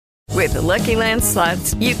With the Lucky Land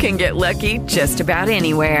Slots, you can get lucky just about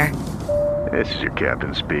anywhere. This is your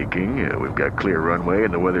captain speaking. We've got clear runway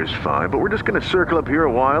and the weather's fine, but we're just going to circle up here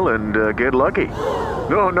a while and get lucky.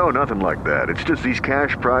 No, nothing like that. It's just these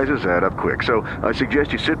cash prizes add up quick. So I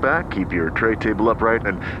suggest you sit back, keep your tray table upright,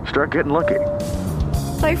 and start getting lucky.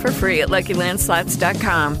 Play for free at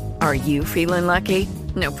LuckyLandSlots.com. Are you feeling lucky?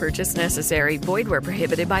 No purchase necessary. Void where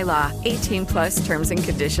prohibited by law. 18+ terms and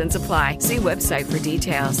conditions apply. See website for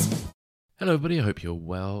details. Hello everybody, I hope you're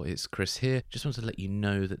well. It's Chris here. Just wanted to let you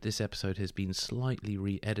know that this episode has been slightly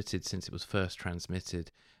re-edited since it was first transmitted.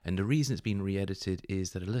 And the reason it's been re-edited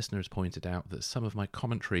is that a listener has pointed out that some of my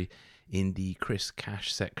commentary in the Chris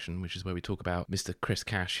Cash section, which is where we talk about Mr. Chris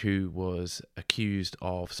Cash, who was accused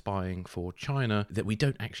of spying for China, that we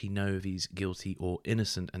don't actually know if he's guilty or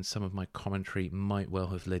innocent, and some of my commentary might well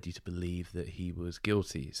have led you to believe that he was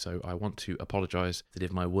guilty. So I want to apologise that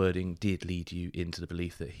if my wording did lead you into the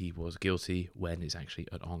belief that he was guilty when it's actually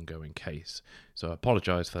an ongoing case. So I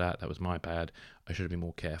apologise for that. That was my bad. I should have been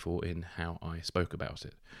more careful in how I spoke about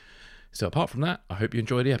it. So apart from that, I hope you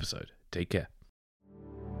enjoy the episode. Take care.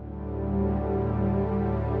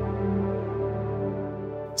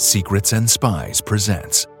 Secrets and Spies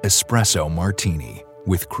presents Espresso Martini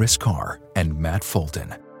with Chris Carr and Matt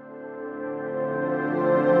Fulton.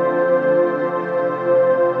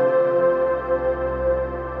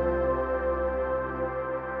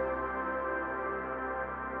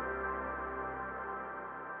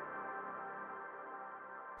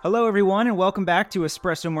 Hello, everyone, and welcome back to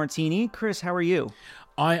Espresso Martini. Chris, how are you?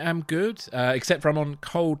 I am good, except for I'm on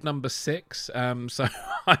cold number 6, so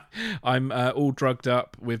I'm all drugged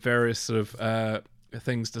up with various sort of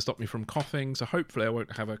things to stop me from coughing. So hopefully I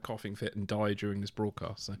won't have a coughing fit and die during this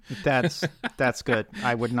broadcast. So. That's good.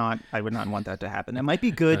 I would not want that to happen. It might be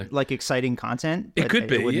good, like exciting content. But it could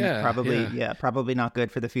be, probably not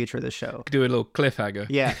good for the future of the show. Do a little cliffhanger.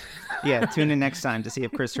 Yeah. Tune in next time to see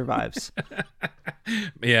if Chris survives.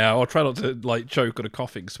 Yeah, I'll try not to like choke on a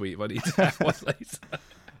coughing sweet if I need to have one later.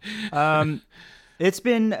 It's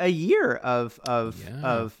been a year of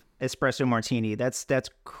Espresso Martini. That's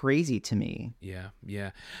crazy to me.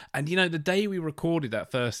 Yeah. And you know, the day we recorded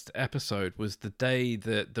that first episode was the day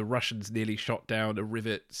that the Russians nearly shot down a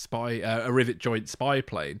rivet joint spy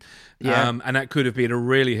plane. Yeah. And that could have been a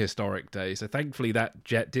really historic day. So thankfully that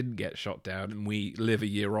jet didn't get shot down and we live a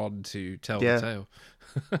year on to tell the tale.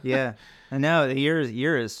 Yeah. I know the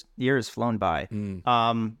year has flown by.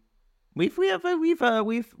 We've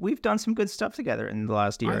done some good stuff together in the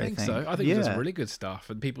last year. I think so. I think we've done some really good stuff,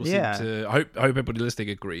 and people seem to. I hope everybody listening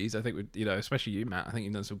agrees. I think especially you, Matt. I think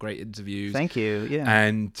you've done some great interviews. Thank you. Yeah,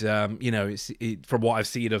 and from what I've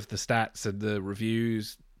seen of the stats and the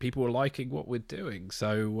reviews, people are liking what we're doing.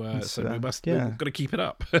 So we've got to keep it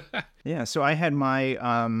up. Yeah. So I had my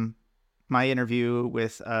interview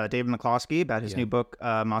with David McCloskey about his new book,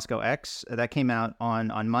 Moscow X. That came out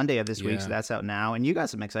on Monday of this week, so that's out now. And you got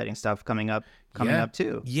some exciting stuff coming up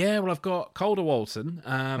too. Yeah, well, I've got Calder Walton,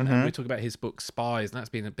 and we talk about his book Spies, and that's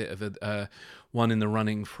been a bit of a one in the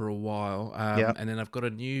running for a while. And then I've got a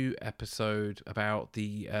new episode about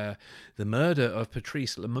the murder of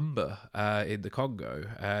Patrice Lumumba in the Congo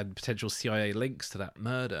and potential CIA links to that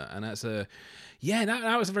murder. And that's that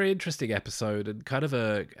was a very interesting episode and kind of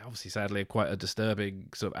obviously sadly quite a disturbing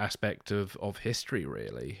sort of aspect of history,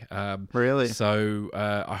 really. Really? So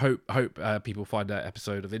I hope people find that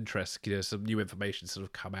episode of interest. Some new information sort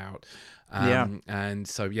of come out. And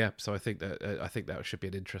so I think that should be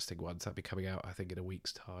an interesting one. So that'll be coming out, I think, in a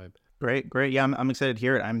week's time. Great. Yeah, I'm excited to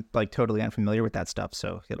hear it. I'm like totally unfamiliar with that stuff,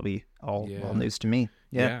 so it'll be all news to me.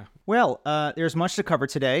 Yeah. Well, there's much to cover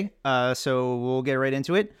today, so we'll get right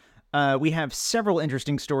into it. We have several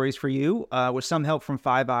interesting stories for you. With some help from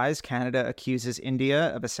Five Eyes, Canada accuses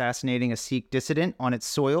India of assassinating a Sikh dissident on its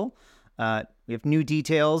soil. We have new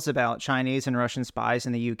details about Chinese and Russian spies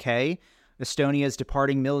in the UK. Estonia's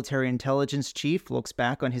departing military intelligence chief looks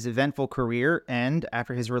back on his eventful career, and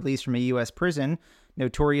after his release from a U.S. prison,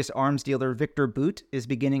 notorious arms dealer Victor Bout is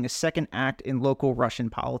beginning a second act in local Russian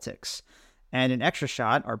politics. And an extra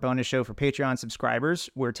shot, our bonus show for Patreon subscribers,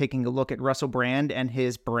 we're taking a look at Russell Brand and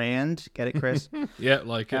his brand. Get it, Chris? Yeah,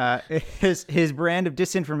 like it. His brand of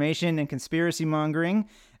disinformation and conspiracy mongering,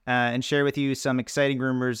 and share with you some exciting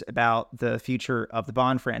rumors about the future of the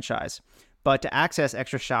Bond franchise. But to access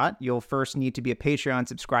Extra Shot, you'll first need to be a Patreon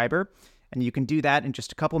subscriber, and you can do that in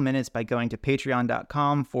just a couple minutes by going to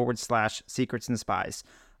patreon.com/Secrets and Spies.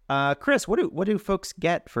 Chris, what do folks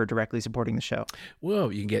get for directly supporting the show?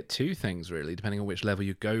 Well, you can get two things, really, depending on which level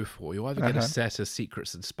you go for. You either get a set of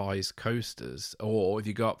Secrets and Spies coasters, or if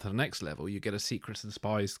you go up to the next level, you get a Secrets and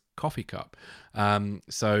Spies coffee cup.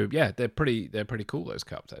 So yeah, they're pretty cool, those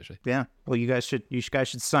cups, actually. Yeah. Well, you guys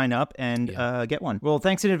should sign up and get one. Well,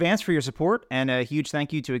 thanks in advance for your support, and a huge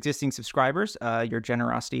thank you to existing subscribers. Your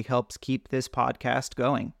generosity helps keep this podcast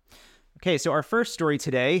going. Okay, so our first story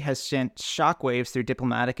today has sent shockwaves through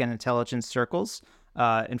diplomatic and intelligence circles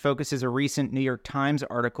and focuses a recent New York Times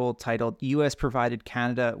article titled U.S. Provided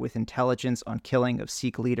Canada with Intelligence on Killing of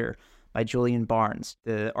Sikh Leader by Julian Barnes.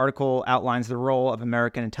 The article outlines the role of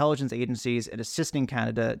American intelligence agencies in assisting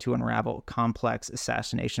Canada to unravel complex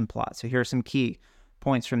assassination plots. So here are some key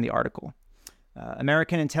points from the article.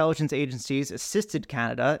 American intelligence agencies assisted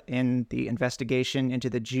Canada in the investigation into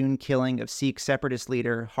the June killing of Sikh separatist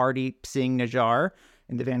leader Hardeep Singh Nijjar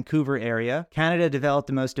in the Vancouver area. Canada developed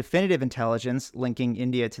the most definitive intelligence linking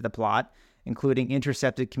India to the plot, including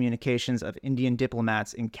intercepted communications of Indian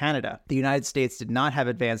diplomats in Canada. The United States did not have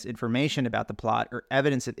advanced information about the plot or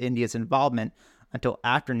evidence of India's involvement until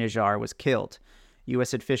after Nijjar was killed.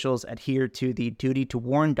 U.S. officials adhered to the duty to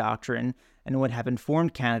warn doctrine and would have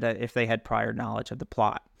informed Canada if they had prior knowledge of the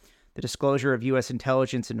plot. The disclosure of U.S.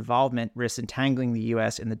 intelligence involvement risks entangling the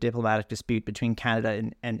U.S. in the diplomatic dispute between Canada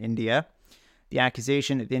and India. The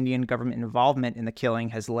accusation of Indian government involvement in the killing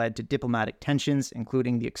has led to diplomatic tensions,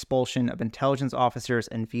 including the expulsion of intelligence officers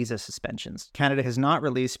and visa suspensions. Canada has not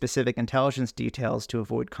released specific intelligence details to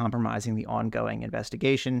avoid compromising the ongoing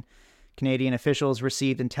investigation. Canadian officials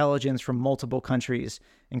received intelligence from multiple countries,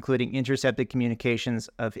 including intercepted communications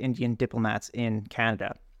of Indian diplomats in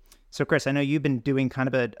Canada. So, Chris, I know you've been doing kind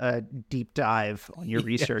of a deep dive on your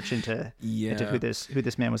research into who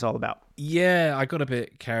this man was all about. Yeah, I got a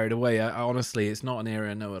bit carried away. Honestly, it's not an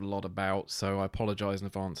area I know a lot about, so I apologise in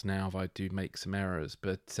advance now if I do make some errors.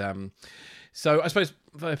 But so I suppose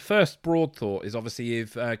the first broad thought is obviously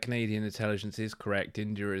if Canadian intelligence is correct,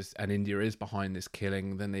 India is behind this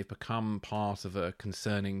killing, then they've become part of a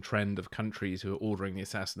concerning trend of countries who are ordering the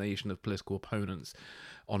assassination of political opponents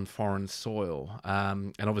on foreign soil.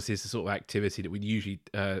 And obviously it's the sort of activity that we'd usually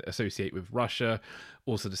associate with Russia,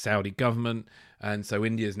 also the Saudi government. And so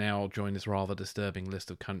India's now joined this rather disturbing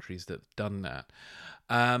list of countries that have done that.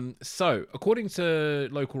 So, according to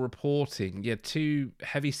local reporting, two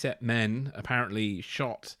heavy-set men apparently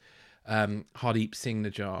shot Hardeep Singh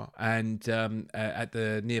Nijjar and at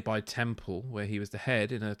the nearby temple where he was the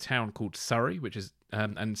head in a town called Surrey, which is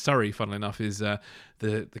and Surrey, funnily enough, is the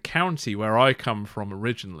county where I come from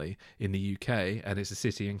originally in the UK, and it's a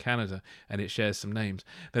city in Canada, and it shares some names.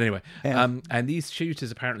 But anyway, and these shooters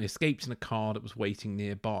apparently escaped in a car that was waiting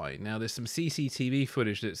nearby. Now, there's some CCTV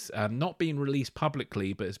footage that's not been released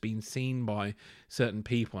publicly, but has been seen by certain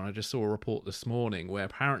people. And I just saw a report this morning where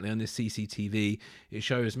apparently on this CCTV, it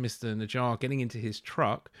shows Mr. Nijjar getting into his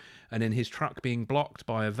truck, and then his truck being blocked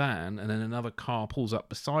by a van, and then another car pulls up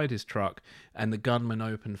beside his truck, and the gunmen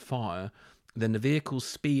open fire. Then the vehicles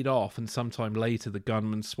speed off, and sometime later the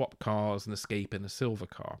gunmen swap cars and escape in a silver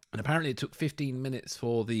car. And apparently it took 15 minutes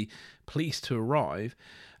for the police to arrive,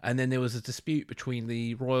 and then there was a dispute between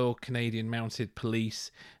the Royal Canadian Mounted Police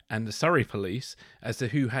and the Surrey Police as to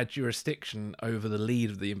who had jurisdiction over the lead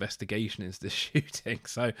of the investigation into this shooting.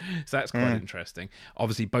 So that's quite interesting.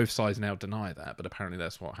 Obviously, both sides now deny that, but apparently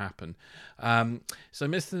that's what happened. So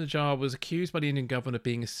Mr. Nijjar was accused by the Indian government of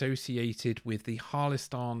being associated with the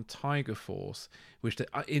Khalistan Tiger Force, which the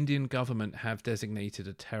Indian government have designated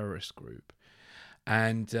a terrorist group.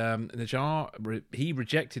 And Nijjar, he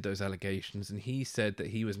rejected those allegations, and he said that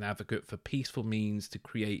he was an advocate for peaceful means to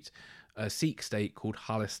create a Sikh state called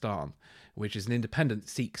Khalistan, which is an independent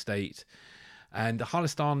Sikh state. And the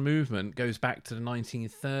Khalistan movement goes back to the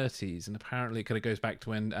 1930s, and apparently it kind of goes back to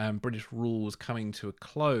when British rule was coming to a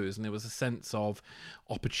close, and there was a sense of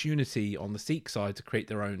opportunity on the Sikh side to create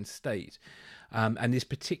their own state. And this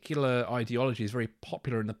particular ideology is very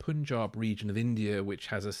popular in the Punjab region of India, which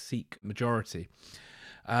has a Sikh majority.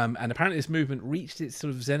 And apparently this movement reached its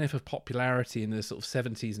sort of zenith of popularity in the sort of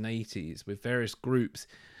 70s and 80s with various groups.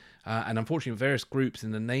 And unfortunately, various groups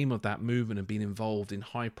in the name of that movement have been involved in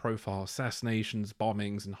high-profile assassinations,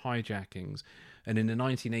 bombings, and hijackings. And in the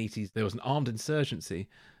 1980s, there was an armed insurgency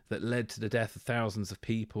that led to the death of thousands of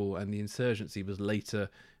people, and the insurgency was later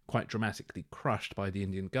quite dramatically crushed by the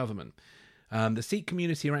Indian government. The Sikh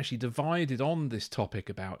community are actually divided on this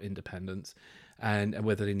topic about independence and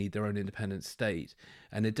whether they need their own independent state.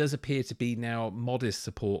 And it does appear to be now modest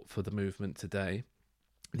support for the movement today.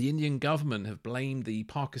 the Indian government have blamed the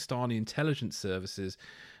Pakistani intelligence services,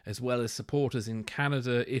 as well as supporters in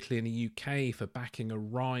Canada, Italy and the UK, for backing a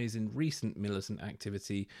rise in recent militant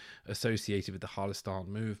activity associated with the Khalistan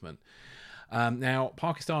movement. Now,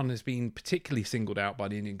 Pakistan has been particularly singled out by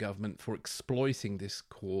the Indian government for exploiting this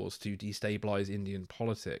cause to destabilise Indian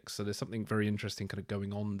politics. So there's something very interesting kind of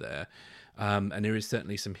going on there. And there is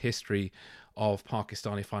certainly some history of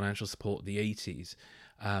Pakistani financial support in the 80s.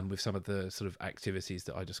 With some of the sort of activities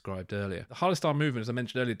that I described earlier. The Khalistan movement, as I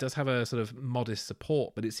mentioned earlier, does have a sort of modest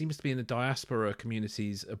support, but it seems to be in the diaspora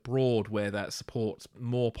communities abroad where that support's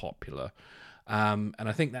more popular. And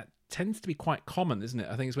I think that tends to be quite common, isn't it?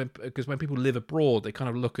 I think it's because when people live abroad, they kind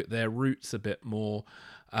of look at their roots a bit more.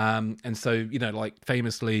 And so, you know, like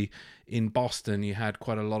famously in Boston, you had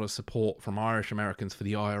quite a lot of support from Irish Americans for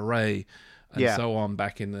the IRA. And so on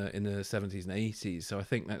back in the 70s and 80s. So I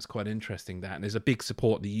think that's quite interesting, that. And there's a big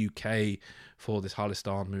support in the UK for this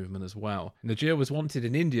Khalistan movement as well. Najir was wanted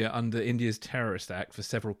in India under India's Terrorist Act for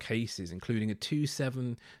several cases, including a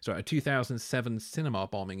 2007 cinema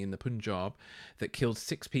bombing in the Punjab that killed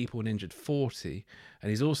 6 people and injured 40. And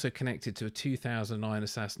he's also connected to a 2009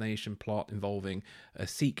 assassination plot involving a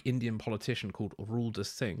Sikh Indian politician called Rulda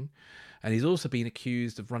Singh. And he's also been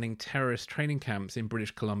accused of running terrorist training camps in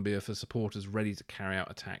British Columbia for supporters ready to carry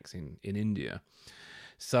out attacks in India.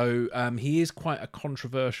 So he is quite a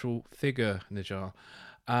controversial figure, Najjar.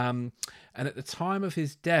 And at the time of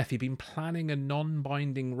his death, he'd been planning a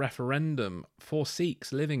non-binding referendum for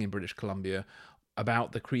Sikhs living in British Columbia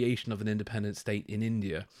about the creation of an independent state in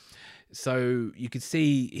India. So you could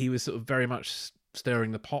see he was sort of very much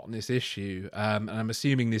stirring the pot on this issue, and I'm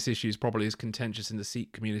assuming this issue is probably as contentious in the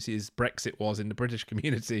Sikh community as Brexit was in the British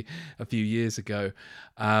community a few years ago.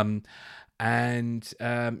 And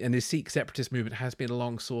the Sikh separatist movement has been a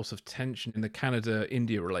long source of tension in the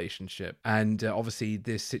Canada-India relationship. And obviously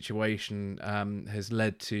this situation has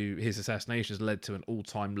led to, his assassination has led to an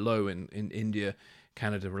all-time low in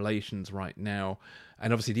India-Canada relations right now.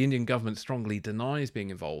 And obviously the Indian government strongly denies being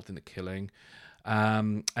involved in the killing.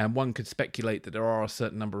 And one could speculate that there are a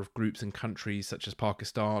certain number of groups and countries such as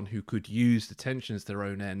Pakistan who could use the tensions to their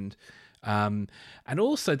own end. And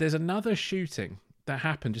also there's another shooting that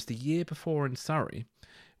happened just a year before in Surrey,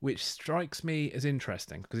 which strikes me as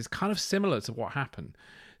interesting because it's kind of similar to what happened.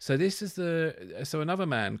 So this is another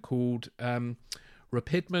man called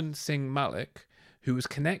Rapidman Singh Malik, who was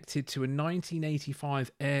connected to a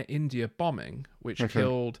 1985 Air India bombing, which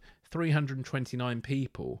killed 329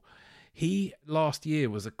 people. He last year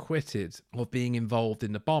was acquitted of being involved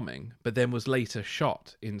in the bombing, but then was later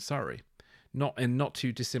shot in Surrey, not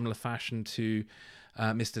too dissimilar fashion to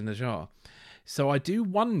Mr. Najjar. So I do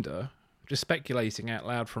wonder, just speculating out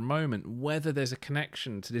loud for a moment, whether there's a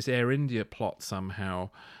connection to this Air India plot somehow,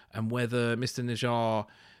 and whether Mr. Najjar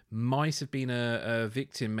might have been a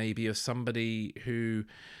victim maybe of somebody who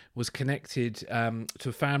was connected to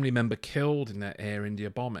a family member killed in that Air India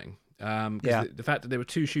bombing. The fact that there were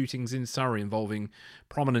 2 shootings in Surrey involving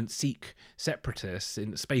prominent Sikh separatists in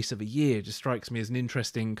the space of a year just strikes me as an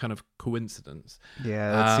interesting kind of coincidence.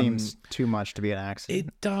 Yeah, that seems too much to be an accident.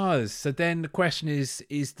 It does. So then the question is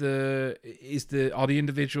are the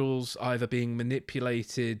individuals either being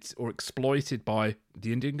manipulated or exploited by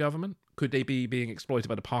the Indian government? Could they be being exploited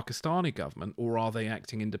by the Pakistani government, or are they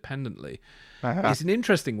acting independently? It's an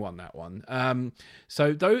interesting one, that one.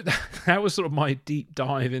 So that was sort of my deep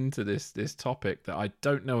dive into this topic that I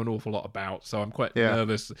don't know an awful lot about, so I'm quite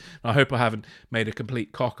nervous. I hope I haven't made a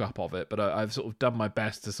complete cock up of it, but I've sort of done my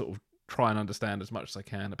best to sort of try and understand as much as I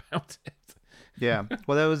can about it. Yeah,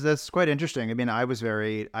 well, that's quite interesting. I mean, I was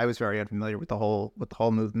very unfamiliar with the whole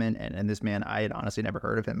movement, and this man, I had honestly never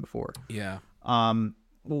heard of him before. Yeah.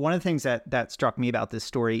 Well, one of the things that struck me about this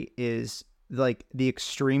story is like the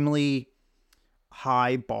extremely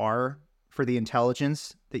high bar for the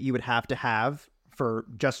intelligence that you would have to have for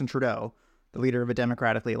Justin Trudeau, the leader of a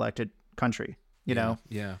democratically elected country, you know?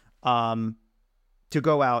 Yeah. To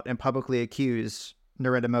go out and publicly accuse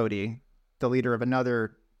Narendra Modi, the leader of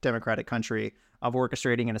another democratic country, of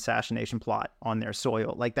orchestrating an assassination plot on their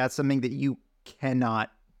soil. Like, that's something that you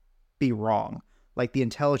cannot be wrong. Like, the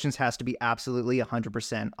intelligence has to be absolutely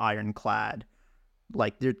 100% ironclad.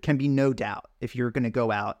 Like, there can be no doubt if you're going to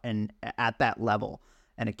go out and at that level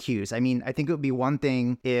and accuse. I mean, I think it would be one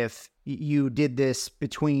thing if you did this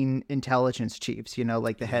between intelligence chiefs, you know,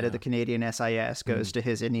 like the head of the Canadian SIS goes to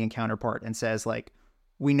his Indian counterpart and says, like,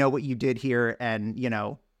 we know what you did here, and, you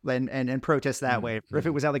know, and protest that way. Or if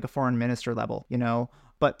it was at like a foreign minister level, you know,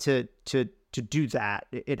 but to do that,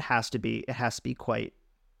 it has to be quite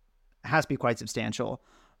substantial.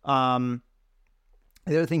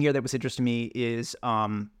 The other thing here that was interesting to me is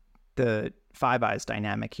the Five Eyes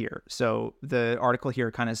dynamic here. So the article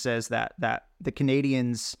here kind of says that the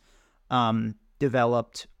Canadians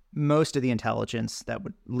developed most of the intelligence that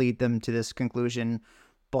would lead them to this conclusion,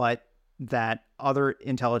 but that other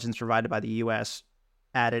intelligence provided by the U.S.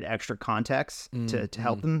 added extra context to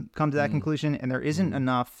help them come to that conclusion. And there isn't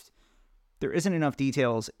enough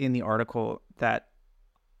details in the article that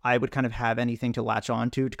I would kind of have anything to latch on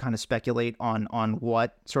to kind of speculate on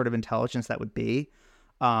what sort of intelligence that would be.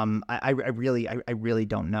 I really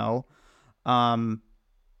don't know.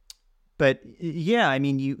 But yeah, I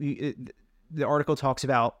mean, the article talks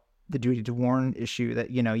about the duty to warn issue,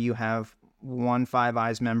 that, you have one Five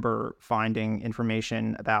Eyes member finding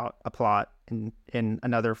information about a plot in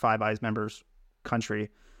another Five Eyes member's country.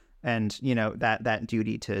 And, that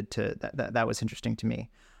duty to that was interesting to me.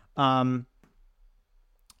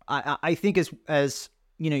 I think as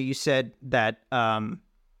you said that that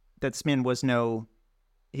this man was no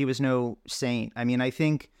saint. I mean, I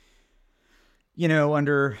think,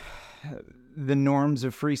 under the norms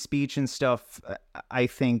of free speech and stuff, I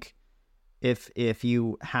think if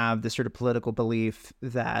you have this sort of political belief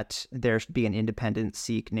that there should be an independent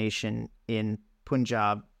Sikh nation in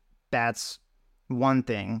Punjab, that's one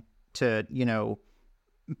thing to,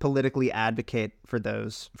 politically advocate for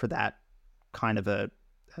that kind of a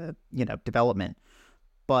development.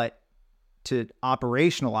 But to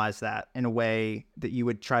operationalize that in a way that you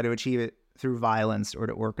would try to achieve it through violence or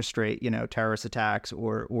to orchestrate, terrorist attacks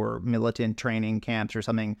or militant training camps or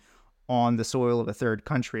something on the soil of a third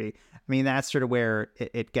country. I mean, that's sort of where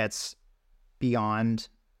it gets beyond,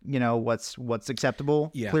 what's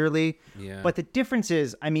acceptable, clearly. Yeah. But the difference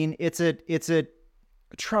is, I mean, it's a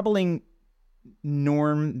troubling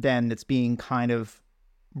norm then that's being kind of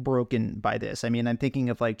broken by this. I mean, I'm thinking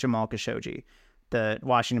of like Jamal Khashoggi, the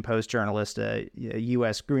Washington Post journalist, a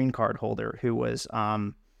U.S. green card holder who was,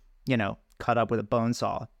 cut up with a bone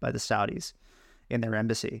saw by the Saudis in their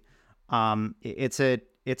embassy. It's a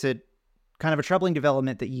kind of a troubling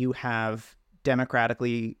development that you have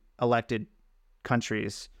democratically elected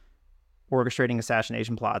countries orchestrating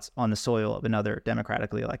assassination plots on the soil of another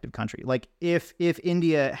democratically elected country. Like if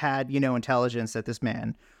India had, intelligence that this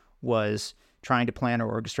man was trying to plan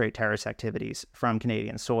or orchestrate terrorist activities from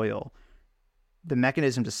Canadian soil, the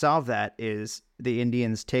mechanism to solve that is the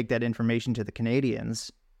Indians take that information to the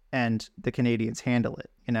Canadians and the Canadians handle it.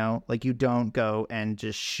 Like you don't go and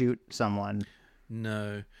just shoot someone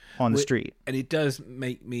on the street. And it does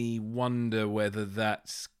make me wonder whether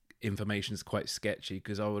that's information is quite sketchy,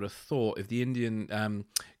 because I would have thought if the Indian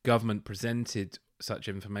government presented such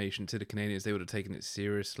information to the Canadians, they would have taken it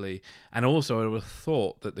seriously. And also I would have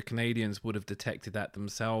thought that the Canadians would have detected that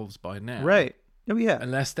themselves by now. Right. Oh, yeah.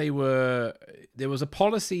 Unless there was a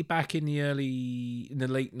policy back in the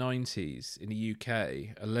late 90s in the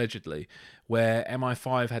UK, allegedly, where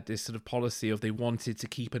MI5 had this sort of policy of they wanted to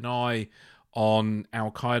keep an eye on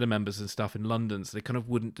Al-Qaeda members and stuff in London, so they kind of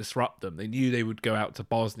wouldn't disrupt them. They knew they would go out to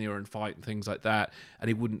Bosnia and fight and things like that, and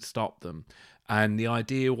it wouldn't stop them. And the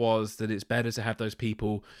idea was that it's better to have those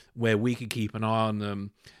people where we can keep an eye on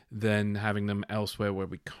them than having them elsewhere where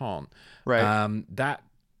we can't. Right.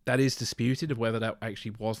 That is disputed of whether that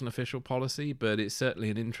actually was an official policy, but it's certainly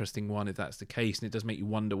an interesting one if that's the case. And it does make you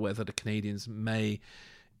wonder whether the Canadians may,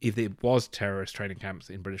 if it was terrorist training camps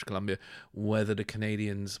in British Columbia, whether the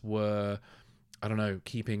Canadians were, I don't know,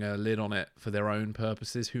 keeping a lid on it for their own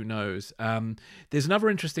purposes. Who knows? There's another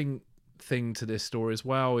interesting thing to this story as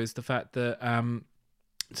well, is the fact that,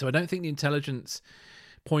 so I don't think the intelligence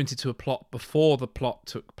pointed to a plot before the plot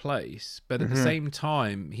took place, but at the same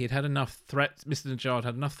time, he had enough threats, Mr. Najjar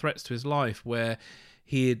had enough threats to his life where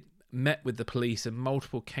he had met with the police on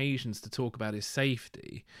multiple occasions to talk about his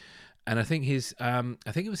safety. And I think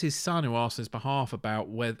it was his son who asked on his behalf about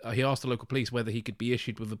whether he asked the local police whether he could be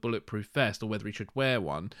issued with a bulletproof vest or whether he should wear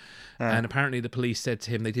one. And apparently the police said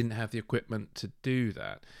to him they didn't have the equipment to do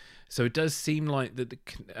that. So it does seem like that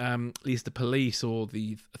at least the police or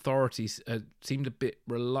the authorities seemed a bit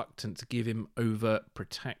reluctant to give him overt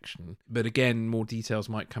protection. But again, more details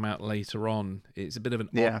might come out later on. It's a bit of an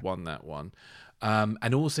odd one, that one.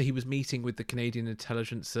 And also he was meeting with the Canadian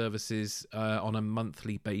Intelligence Services on a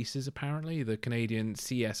monthly basis, apparently. The Canadian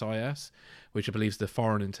CSIS, which I believe is the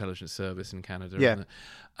Foreign Intelligence Service in Canada, isn't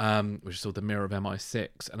it? Which is sort of the mirror of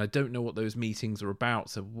MI6. And I don't know what those meetings are about.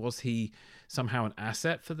 So was he somehow an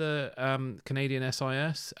asset for the Canadian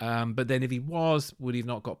SIS? But then if he was, would he have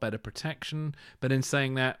not got better protection? But in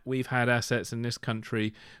saying that, we've had assets in this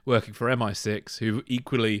country working for MI6 who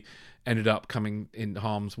equally ended up coming in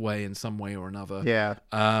harm's way in some way or another. Yeah.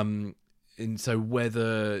 And so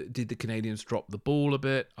whether did the Canadians drop the ball a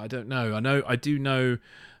bit? I don't know. I do know,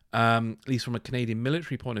 at least from a Canadian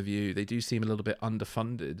military point of view, they do seem a little bit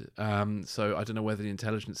underfunded. So I don't know whether the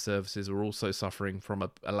intelligence services are also suffering from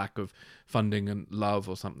a lack of funding and love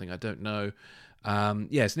or something. I don't know.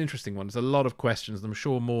 It's an interesting one. There's a lot of questions. I'm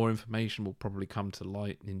sure more information will probably come to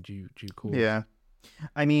light in due course. Yeah.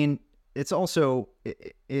 I mean, it's also,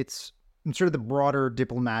 it's sort of the broader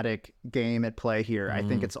diplomatic game at play here. I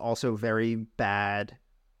think it's also very bad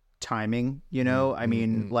timing, I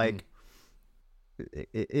mean, like,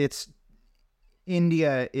 it's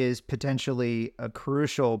India is potentially a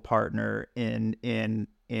crucial partner in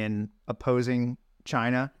opposing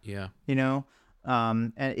China. Yeah.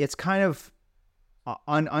 And it's kind of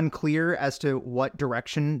unclear as to what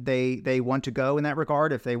direction they want to go in that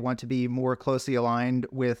regard, if they want to be more closely aligned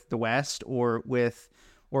with the West or with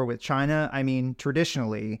China. I mean,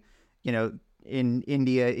 traditionally, in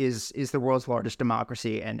India is the world's largest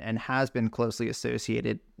democracy and has been closely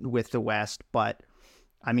associated with the West, but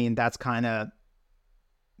I mean, that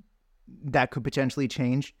could potentially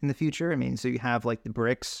change in the future. I mean, so you have like the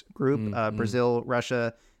BRICS group, Brazil,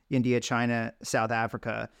 Russia, India, China, South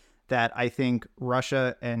Africa, that I think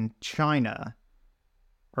Russia and China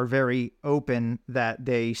are very open that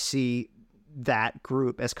they see that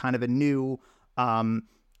group as kind of a new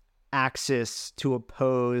axis to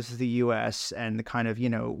oppose the U.S. and the kind of,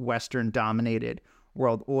 Western-dominated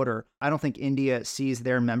world order. I don't think India sees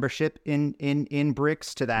their membership in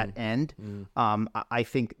BRICS to that end. I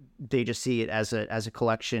think they just see it as a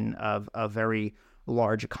collection of very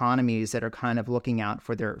large economies that are kind of looking out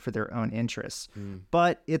for their own interests.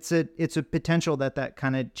 But it's a potential that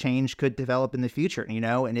kind of change could develop in the future,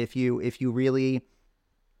 and if you really,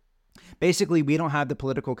 basically, we don't have the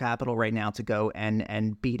political capital right now to go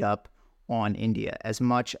and beat up on India as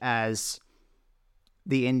much as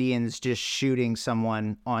the Indians just shooting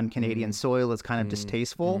someone on Canadian soil is kind of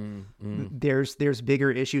distasteful. There's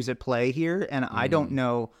bigger issues at play here, and I don't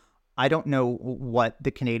know what the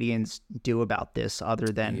Canadians do about this other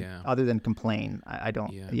than complain. I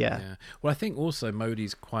don't. Yeah. Well, I think also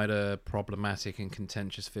Modi's quite a problematic and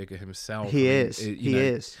contentious figure himself. He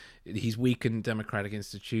is. He's weakened democratic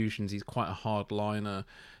institutions. He's quite a hardliner.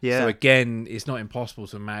 Yeah. So again, it's not impossible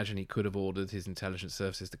to imagine he could have ordered his intelligence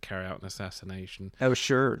services to carry out an assassination. Oh,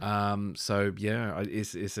 sure. So yeah,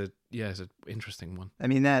 it's an interesting one. I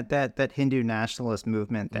mean, that Hindu nationalist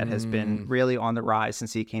movement that has been really on the rise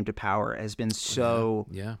since he came to power has been so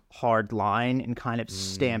hardline and kind of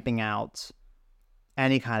stamping out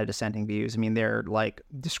any kind of dissenting views. I mean, they're like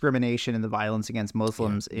discrimination and the violence against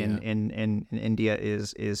Muslims in India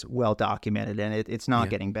is well documented, and it's not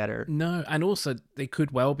getting better. No, and also they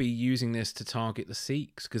could well be using this to target the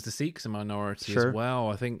Sikhs, because the Sikhs are a minority as well.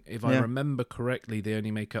 I think if I remember correctly, they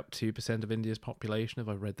only make up 2% of India's population, if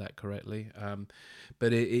I read that correctly.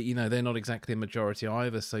 But they're not exactly a majority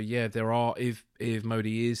either. So yeah, there are, if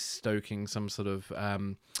Modi is stoking some sort of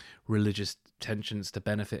religious tensions to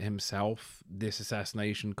benefit himself, this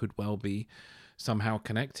assassination could well be somehow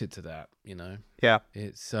connected to that,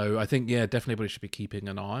 It's so I think definitely everybody should be keeping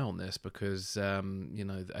an eye on this, because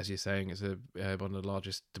as you're saying, it's one of the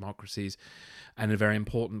largest democracies and a very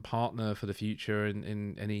important partner for the future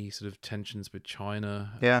in any sort of tensions with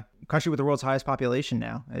China. Country with the world's highest population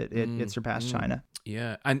now. It surpassed China.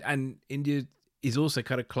 And India is also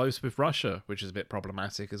kind of close with Russia, which is a bit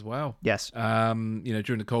problematic as well. Yes. During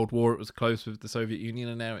the Cold War, it was close with the Soviet Union,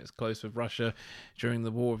 and now it's close with Russia during the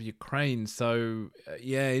war of Ukraine. So,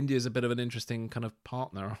 India's a bit of an interesting kind of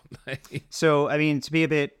partner, aren't they? So, I mean, to be a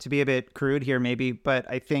bit crude here, maybe, but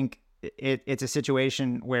I think it's a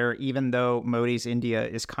situation where even though Modi's India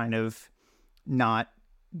is kind of not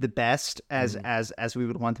the best as we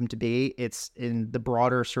would want them to be, it's in the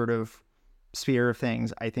broader sort of sphere of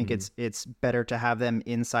things. I think it's better to have them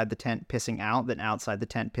inside the tent pissing out than outside the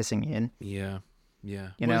tent pissing in. Yeah.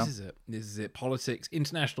 This is it. Politics,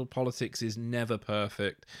 international politics is never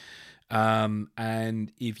perfect.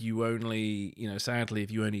 And if you only, sadly,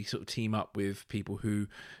 if you only sort of team up with people who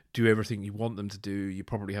do everything you want them to do, you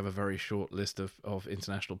probably have a very short list of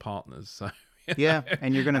international partners. So yeah,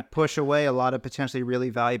 and you're going to push away a lot of potentially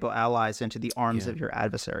really valuable allies into the arms of your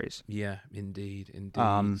adversaries. Yeah, indeed. It's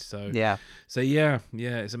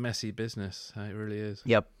a messy business. It really is.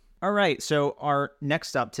 Yep. All right, so our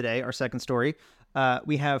next up today, our second story,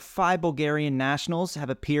 we have 5 Bulgarian nationals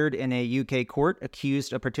have appeared in a UK court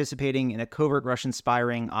accused of participating in a covert Russian spy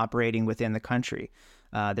ring operating within the country.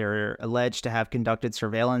 They're alleged to have conducted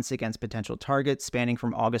surveillance against potential targets spanning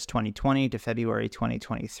from August 2020 to February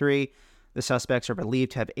 2023. The suspects are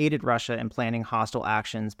believed to have aided Russia in planning hostile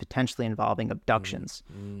actions, potentially involving abductions.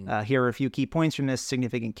 Here are a few key points from this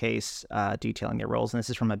significant case detailing their roles, and this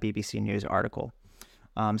is from a BBC News article.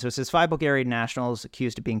 So it says 5 Bulgarian nationals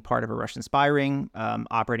accused of being part of a Russian spy ring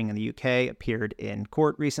operating in the UK appeared in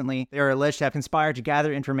court recently. They are alleged to have conspired to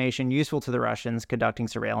gather information useful to the Russians conducting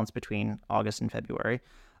surveillance between August and February.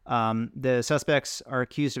 The suspects are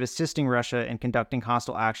accused of assisting Russia in conducting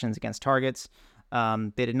hostile actions against targets.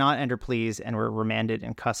 They did not enter pleas and were remanded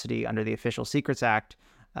in custody under the Official Secrets Act.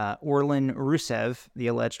 Orlin Rusev, the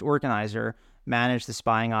alleged organizer, managed the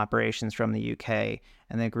spying operations from the UK,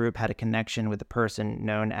 and the group had a connection with a person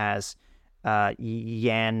known as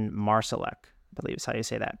Jan Marsalek, I believe is how you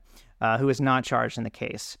say that, who is not charged in the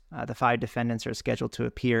case. The 5 defendants are scheduled to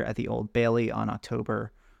appear at the Old Bailey on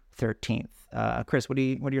October 13th. Chris, what are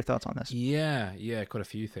your thoughts on this? Yeah, quite a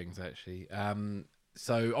few things, actually.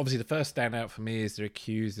 So obviously the first standout for me is they're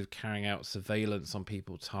accused of carrying out surveillance on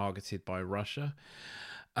people targeted by Russia.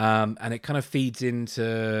 And it kind of feeds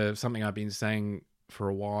into something I've been saying for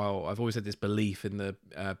a while. I've always had this belief in the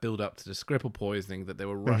build-up to the Skripal poisoning that there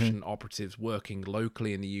were Russian operatives working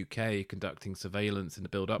locally in the UK conducting surveillance in the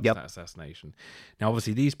build-up to that assassination. Now,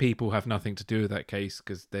 obviously, these people have nothing to do with that case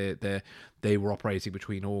because they were operating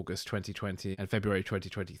between August 2020 and February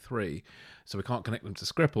 2023, so we can't connect them to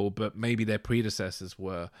Skripal, but maybe their predecessors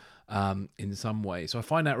were in some way. So I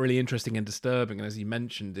find that really interesting and disturbing, and as you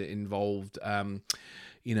mentioned, it involved...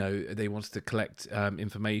 they wanted to collect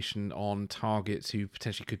information on targets who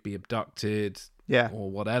potentially could be abducted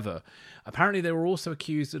or whatever. Apparently, they were also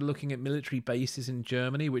accused of looking at military bases in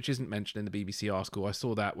Germany, which isn't mentioned in the BBC article. I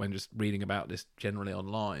saw that when just reading about this generally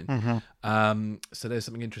online. So there's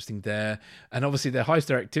something interesting there. And obviously, their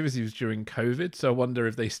highest activity was during COVID, so I wonder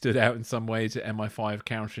if they stood out in some way to MI5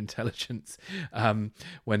 counterintelligence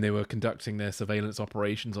when they were conducting their surveillance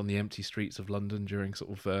operations on the empty streets of London during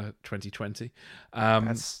sort of 2020.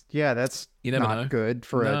 That's you never know. Good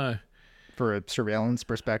for a surveillance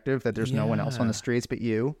perspective that there's no one else on the streets but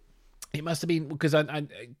you. It must have been because I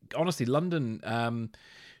honestly, London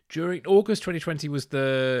during August 2020 was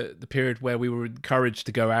the period where we were encouraged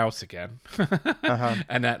to go out again,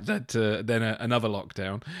 and that then another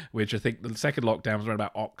lockdown, which I think the second lockdown was around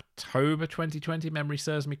about October 2020, memory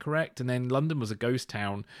serves me correct, and then London was a ghost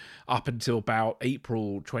town up until about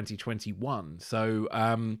April 2021. So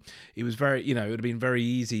it was very, it would have been very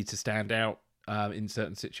easy to stand out in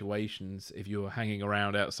certain situations if you were hanging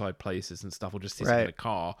around outside places and stuff, or just sitting in a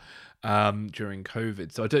car during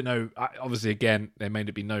COVID. So I don't know. Obviously, again, there may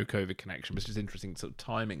be no COVID connection, but it's just interesting sort of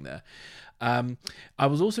timing there. I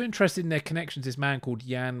was also interested in their connections. This man called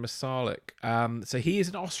Jan Marsalek. So he is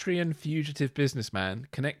an Austrian fugitive businessman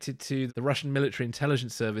connected to the Russian military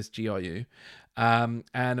intelligence service, GRU. And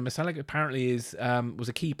Marsalek apparently was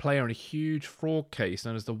a key player in a huge fraud case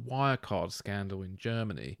known as the Wirecard scandal in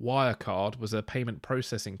Germany. Wirecard was a payment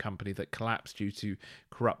processing company that collapsed due to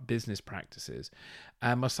corrupt business practices.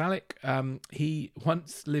 And Marsalek, he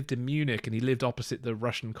once lived in Munich, and he lived opposite the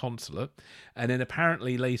Russian consulate. And then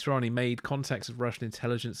apparently later on he made contacts with Russian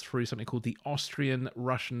intelligence through something called the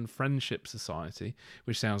Austrian-Russian Friendship Society,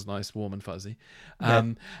 which sounds nice, warm and fuzzy.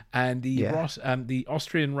 And the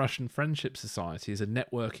Austrian-Russian Friendship Society is a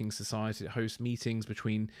networking society that hosts meetings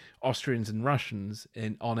between Austrians and Russians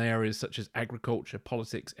on areas such as agriculture,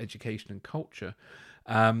 politics, education, and culture.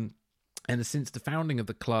 And since the founding of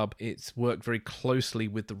the club, it's worked very closely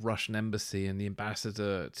with the Russian embassy, and the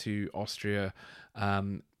ambassador to Austria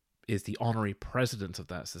is the honorary president of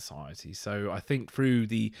that society. So I think through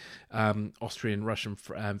the Austrian-Russian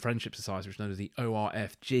Friendship Society, which is known as the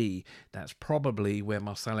ORFG, that's probably where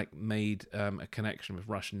Marsalek made a connection with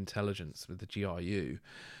Russian intelligence, with the GRU.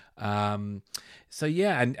 And so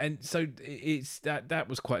it's that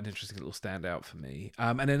was quite an interesting little standout for me.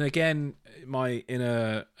 And then again, my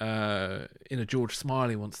inner George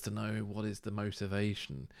Smiley wants to know, what is the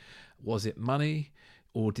motivation? Was it money?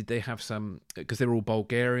 Or did they have some, because they're all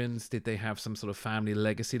Bulgarians, did they have some sort of family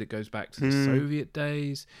legacy that goes back to the Soviet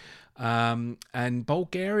days? And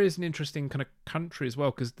Bulgaria is an interesting kind of country as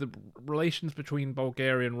well, because the relations between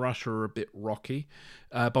Bulgaria and Russia are a bit rocky.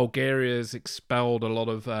 Bulgaria has expelled a lot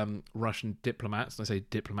of Russian diplomats, and I say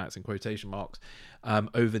diplomats in quotation marks,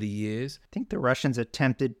 over the years. I think the Russians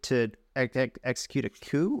attempted to execute a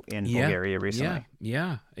coup in Bulgaria recently.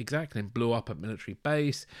 Yeah, exactly. And blew up a military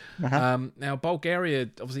base. Now, Bulgaria,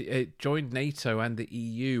 obviously, it joined NATO and the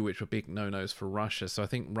EU, which were big no-nos for Russia. So I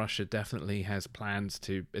think Russia definitely has plans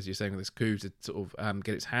to, as you're saying, with this coup, to sort of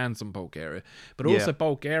get its hands on Bulgaria. But also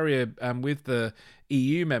Bulgaria, with the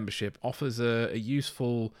EU membership, offers a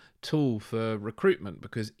useful tool for recruitment,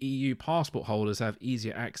 because EU passport holders have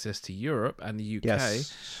easier access to Europe and the UK.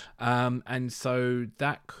 Yes. And so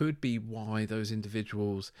that could be why those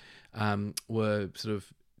individuals were sort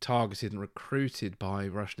of targeted and recruited by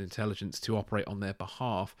Russian intelligence to operate on their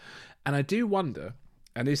behalf. And I do wonder,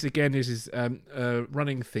 and this is a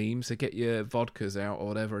running theme, so get your vodkas out or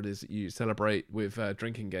whatever it is that you celebrate with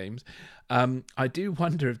drinking games. I do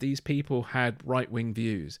wonder if these people had right-wing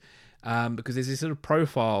views, because there's this sort of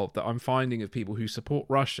profile that I'm finding of people who support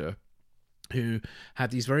Russia, who have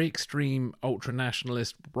these very extreme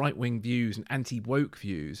ultra-nationalist right-wing views and anti-woke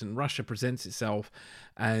views, and Russia presents itself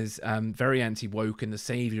as very anti-woke and the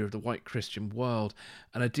saviour of the white Christian world.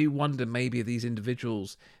 And I do wonder maybe if these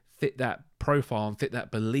individuals fit that profile and fit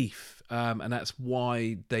that belief, and that's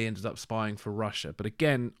why they ended up spying for Russia. But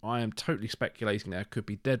again, I am totally speculating there. Could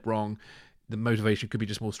be dead wrong. The motivation could be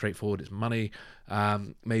just more straightforward. It's money.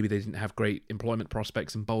 Maybe they didn't have great employment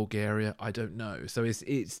prospects in Bulgaria. I don't know. So this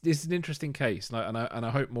is an interesting case, and I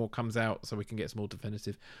hope more comes out so we can get some more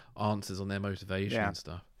definitive answers on their motivation and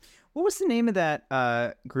stuff. What was the name of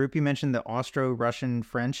that group you mentioned? The Austro-Russian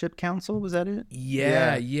Friendship Council? Was that it?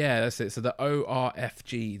 Yeah, that's it. So the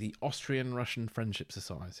ORFG, the Austrian-Russian Friendship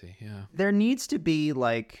Society. Yeah. There needs to be,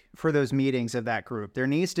 like, for those meetings of that group, there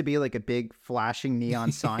needs to be like a big flashing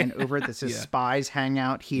neon sign over it that says Spies hang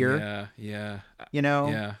out here. Yeah. You know?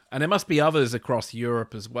 Yeah. And there must be others across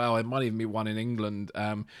Europe as well. It might even be one in England,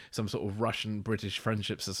 some sort of Russian-British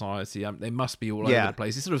Friendship Society. They must be all over the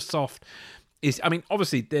place. It's sort of soft.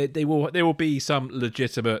 Obviously, there will be some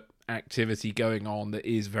legitimate activity going on that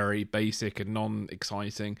is very basic and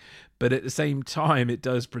non-exciting, but at the same time, it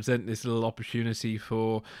does present this little opportunity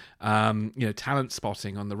for talent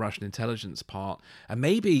spotting on the Russian intelligence part, and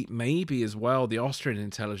maybe as well the Austrian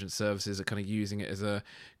intelligence services are kind of using it as a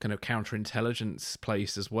kind of counterintelligence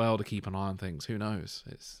place as well to keep an eye on things. Who knows?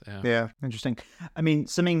 Yeah, interesting. I mean,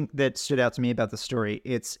 something that stood out to me about the story,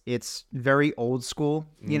 it's very old school.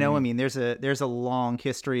 You know, I mean, there's a long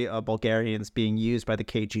history of Bulgarians being used by the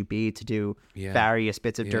KGB to do various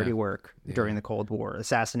bits of dirty work during the Cold War,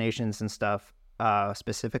 assassinations and stuff,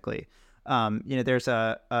 specifically. There's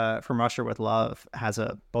From Russia with Love has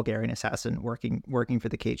a Bulgarian assassin working for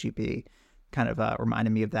the KGB, kind of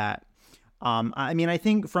reminded me of that. I mean, I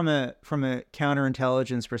think from a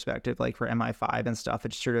counterintelligence perspective, like for MI5 and stuff,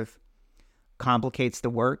 it sort of complicates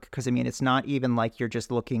the work, because I mean, it's not even like you're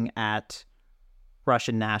just looking at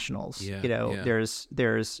Russian nationals.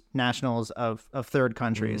 There's nationals of third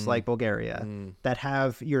countries like Bulgaria that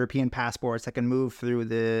have European passports that can move through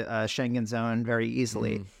the Schengen zone very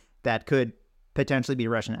easily, that could potentially be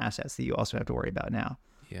Russian assets that you also have to worry about now.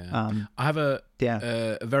 I have a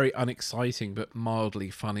very unexciting but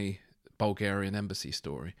mildly funny Bulgarian embassy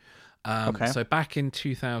story. So back in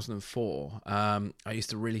 2004, I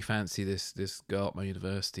used to really fancy this girl at my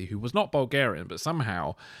university who was not Bulgarian, but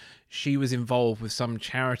somehow she was involved with some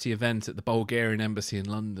charity event at the Bulgarian embassy in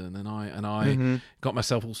London, and I got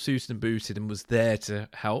myself all suited and booted and was there to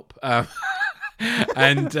help.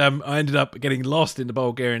 And I ended up getting lost in the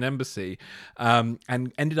Bulgarian embassy, and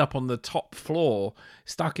ended up on the top floor,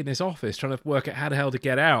 stuck in this office, trying to work out how the hell to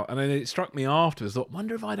get out. And then it struck me afterwards, I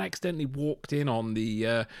wonder if I'd accidentally walked in on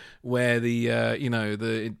the where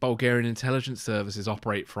the Bulgarian intelligence services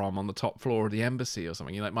operate from, on the top floor of the embassy or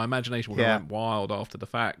something. My imagination would have went wild after the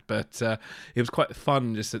fact, but it was quite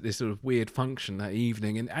fun just at this sort of weird function that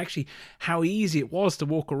evening, and actually how easy it was to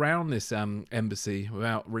walk around this embassy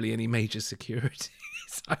without really any major security.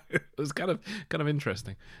 So it was kind of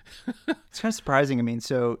interesting. It's kind of surprising. I mean,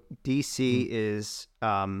 so DC is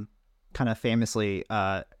kind of famously,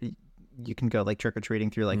 you can go like trick or treating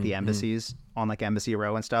through like the embassies on like Embassy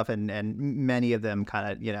Row and stuff, and many of them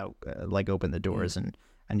kind of like open the doors and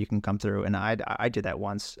you can come through. And I did that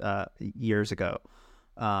once years ago.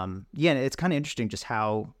 And it's kind of interesting just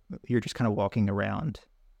how you're just kind of walking around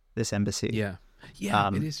this embassy. Yeah,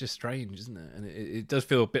 it is just strange, isn't it? And it does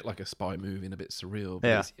feel a bit like a spy movie and a bit surreal.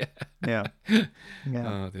 But yeah.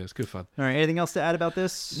 Oh, it's good fun. All right, anything else to add about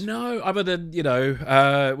this? No, other than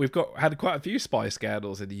we've had quite a few spy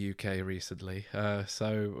scandals in the UK recently.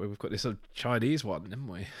 So we've got this sort of Chinese one, haven't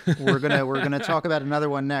we? we're gonna talk about another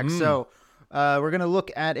one next. So we're gonna look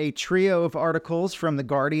at a trio of articles from The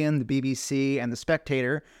Guardian, the BBC, and The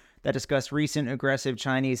Spectator that discuss recent aggressive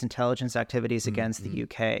Chinese intelligence activities against the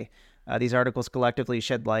UK. These articles collectively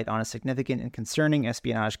shed light on a significant and concerning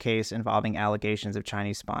espionage case involving allegations of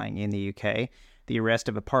Chinese spying in the UK, the arrest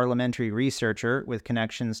of a parliamentary researcher with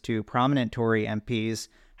connections to prominent Tory MPs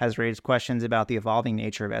has raised questions about the evolving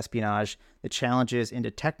nature of espionage, the challenges in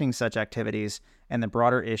detecting such activities, and the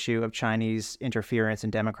broader issue of Chinese interference in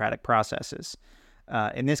democratic processes.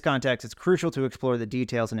 In this context, it's crucial to explore the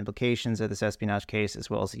details and implications of this espionage case, as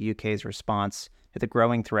well as the UK's response to the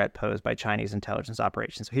growing threat posed by Chinese intelligence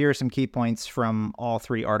operations. So here are some key points from all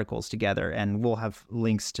three articles together, and we'll have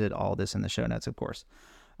links to all this in the show notes, of course.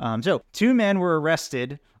 So, 2 men were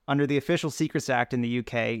arrested under the Official Secrets Act in the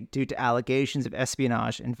UK due to allegations of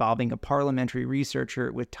espionage involving a parliamentary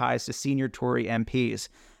researcher with ties to senior Tory MPs,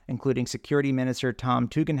 including Security Minister Tom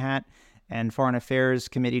Tugendhat and Foreign Affairs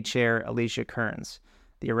Committee Chair Alicia Kearns.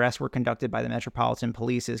 The arrests were conducted by the Metropolitan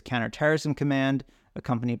Police's Counterterrorism Command,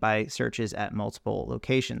 accompanied by searches at multiple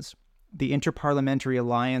locations. The Interparliamentary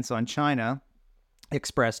Alliance on China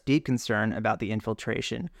expressed deep concern about the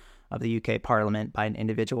infiltration of the UK Parliament by an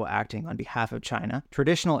individual acting on behalf of China.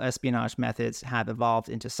 Traditional espionage methods have evolved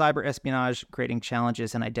into cyber espionage, creating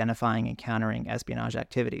challenges in identifying and countering espionage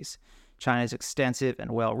activities. China's extensive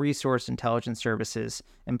and well-resourced intelligence services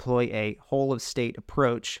employ a whole-of-state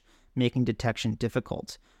approach, making detection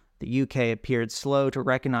difficult. The UK appeared slow to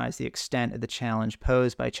recognize the extent of the challenge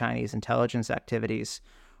posed by Chinese intelligence activities,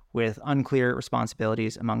 with unclear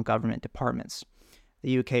responsibilities among government departments.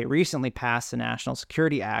 The UK recently passed the National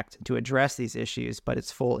Security Act to address these issues, but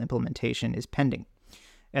its full implementation is pending.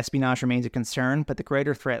 Espionage remains a concern, but the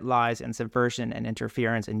greater threat lies in subversion and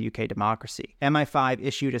interference in UK democracy. MI5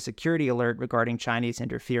 issued a security alert regarding Chinese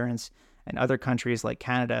interference, and other countries like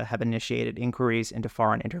Canada have initiated inquiries into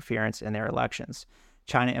foreign interference in their elections.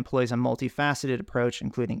 China employs a multifaceted approach,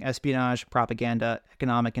 including espionage, propaganda,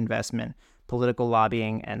 economic investment, political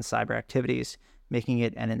lobbying, and cyber activities, making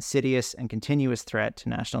it an insidious and continuous threat to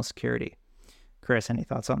national security. Chris, any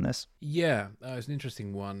thoughts on this? Yeah, it's an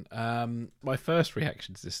interesting one. My first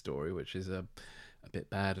reaction to this story, which is a bit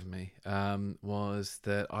bad of me, was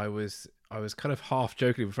that I was kind of half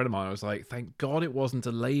joking with a friend of mine. I was like, thank God it wasn't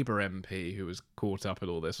a Labour MP who was caught up in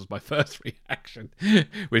all this, was my first reaction,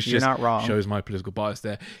 which You're just not wrong. Shows my political bias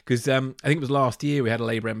there. Because I think it was last year we had a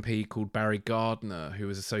Labour MP called Barry Gardner, who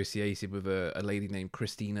was associated with a lady named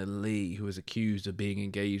Christina Lee, who was accused of being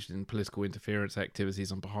engaged in political interference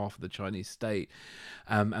activities on behalf of the Chinese state.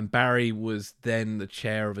 And Barry was then the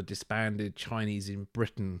chair of a disbanded Chinese in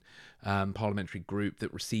Britain parliamentary group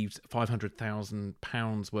that received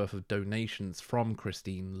 £500,000 worth of donations from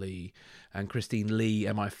Christine Lee, and Christine Lee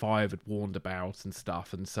MI5 had warned about and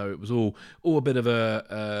stuff, and so it was all a bit of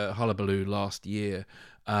a hullabaloo last year.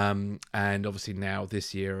 And obviously now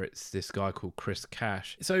this year it's this guy called Chris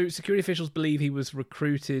Cash. So security officials believe he was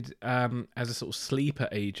recruited as a sort of sleeper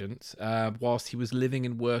agent whilst he was living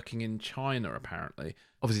and working in China, apparently.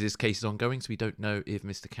 Obviously this case is ongoing, so we don't know if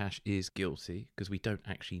Mr. Cash is guilty, because we don't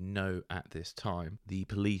actually know at this time. The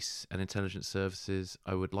police and intelligence services,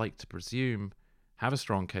 I would like to presume, have a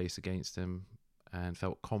strong case against him and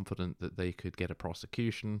felt confident that they could get a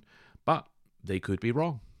prosecution, but they could be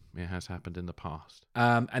wrong. It has happened in the past.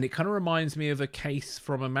 And it kind of reminds me of a case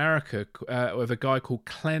from America of a guy called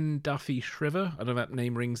Clem Duffy Shriver. I don't know if that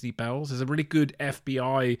name rings any bells. There's a really good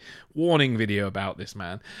FBI warning video about this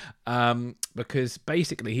man. Because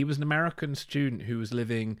basically he was an American student who was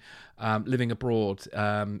living abroad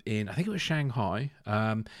in, I think it was Shanghai.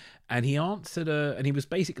 And he answered and he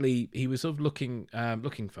was sort of looking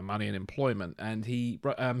for money and employment. And he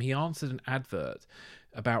answered an advert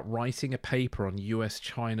about writing a paper on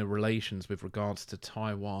US-China relations with regards to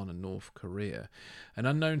Taiwan and North Korea. And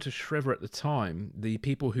unknown to Shriver at the time, the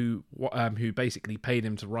people who basically paid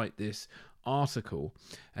him to write this article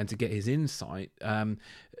and to get his insight,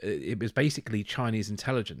 it was basically Chinese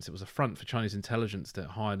intelligence. It was a front for Chinese intelligence that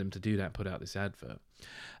hired him to do that, put out this advert.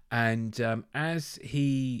 And as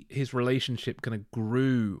his relationship kind of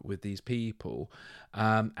grew with these people,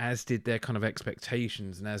 as did their kind of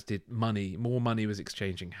expectations, and as did money, more money was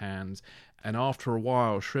exchanging hands. And after a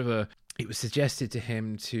while, Shriver, it was suggested to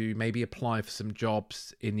him to maybe apply for some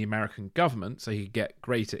jobs in the American government so he could get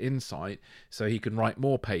greater insight, so he can write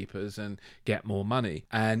more papers and get more money.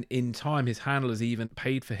 And in time, his handlers even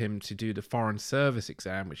paid for him to do the Foreign Service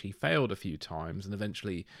exam, which he failed a few times, and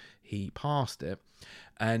eventually he passed it.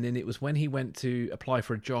 And then it was when he went to apply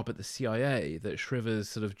for a job at the CIA that Shriver's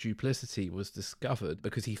sort of duplicity was discovered,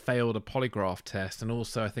 because he failed a polygraph test. And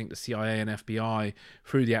also I think the CIA and FBI,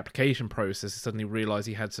 through the application process, suddenly realised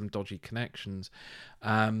he had some dodgy connections.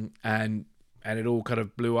 And and it all kind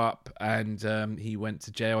of blew up, and he went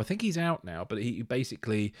to jail. I think he's out now, but he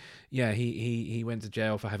basically, he went to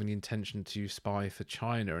jail for having the intention to spy for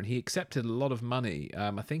China, and he accepted a lot of money.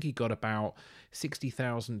 I think he got about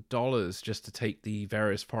 $60,000 just to take the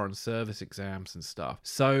various foreign service exams and stuff.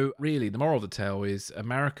 So really, the moral of the tale is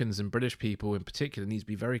Americans and British people in particular need to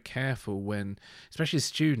be very careful when, especially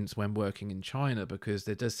students, when working in China, because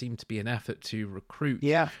there does seem to be an effort to recruit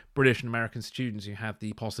British and American students who have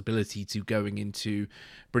the possibility to going into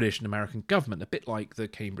British and American government, a bit like the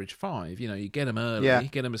Cambridge Five. You get them early, you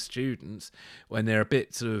get them as students when they're a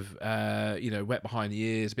bit sort of, wet behind the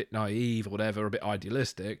ears, a bit naive or whatever, a bit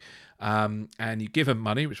idealistic. And you give them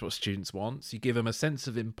money, which is what students want. You give them a sense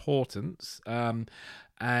of importance, and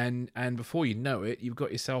before you know it, you've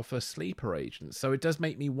got yourself a sleeper agent. So it does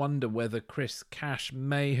make me wonder whether Chris Cash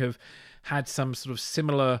may have had some sort of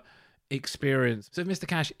similar experience. So if Mr.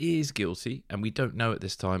 Cash is guilty, and we don't know at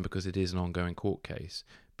this time because it is an ongoing court case,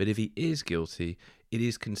 but if he is guilty, it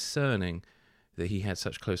is concerning that he had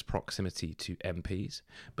such close proximity to MPs.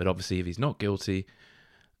 But obviously, if he's not guilty,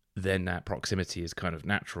 then that proximity is kind of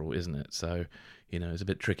natural, isn't it? So, it's a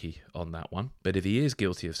bit tricky on that one. But if he is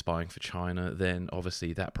guilty of spying for China, then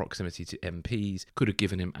obviously that proximity to MPs could have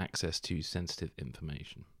given him access to sensitive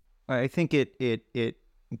information. I think it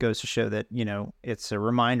goes to show that, it's a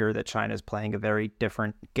reminder that China is playing a very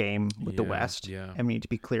different game with the West. Yeah. And we need to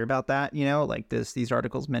be clear about that. These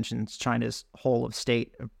articles mention China's whole of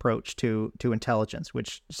state approach to intelligence,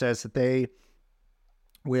 which says that they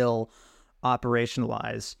will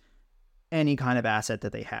operationalize any kind of asset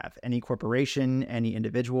that they have, any corporation, any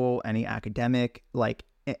individual, any academic, like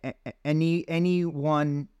any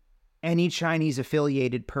Chinese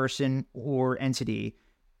affiliated person or entity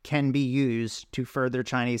can be used to further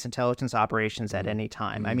Chinese intelligence operations at any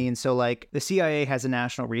time. I mean, so like the CIA has a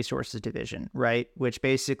National Resources Division, right? Which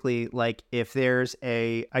basically, like, if there's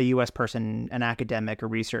a U.S. person, an academic, a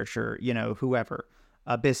researcher, whoever,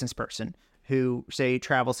 a business person who, say,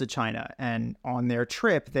 travels to China, and on their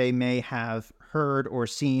trip, they may have heard or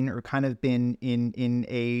seen or kind of been in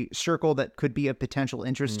a circle that could be of potential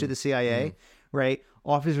interest to the CIA, right?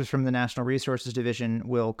 Officers from the National Resources Division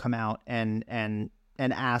will come out and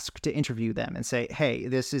ask to interview them and say, hey,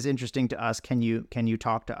 this is interesting to us. Can you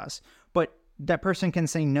talk to us? But that person can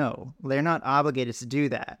say no. They're not obligated to do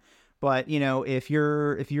that. But, if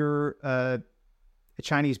you're a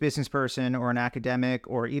Chinese business person or an academic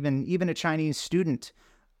or even a Chinese student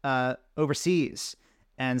overseas,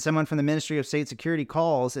 and someone from the Ministry of State Security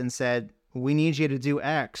calls and said, we need you to do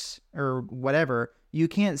X or whatever, you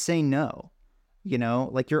can't say no.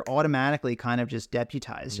 Like, you're automatically kind of just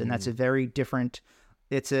deputized. And that's a very different,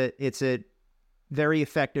 it's a very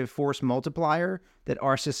effective force multiplier that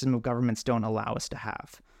our system of governments don't allow us to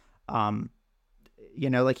have.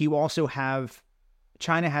 You also have,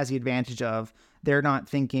 China has the advantage of, they're not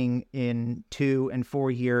thinking in 2 and 4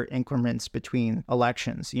 year increments between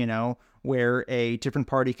elections, where a different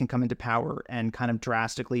party can come into power and kind of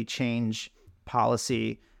drastically change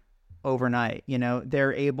policy overnight.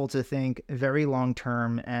 They're able to think very long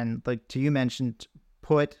term, and like you mentioned,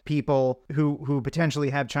 put people who potentially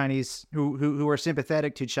have Chinese, who are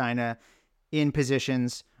sympathetic to China in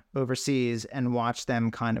positions overseas and watch them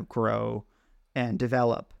kind of grow and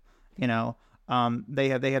develop. They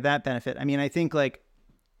have that benefit. I mean, I think, like,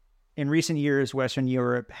 in recent years, Western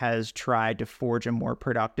Europe has tried to forge a more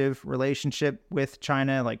productive relationship with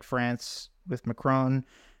China, like France with Macron,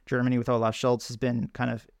 Germany with Olaf Scholz has been kind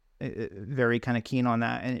of very kind of keen on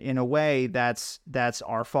that. And in a way, that's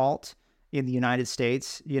our fault in the United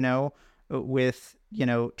States, with,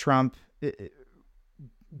 Trump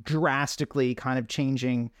drastically kind of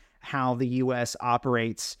changing how the U.S.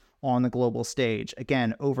 operates on the global stage,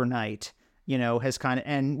 again, overnight. Has kind of,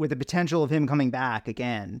 and with the potential of him coming back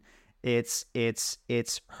again, it's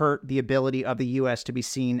hurt the ability of the U.S. to be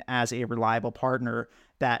seen as a reliable partner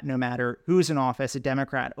that no matter who's in office, a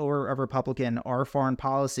Democrat or a Republican, our foreign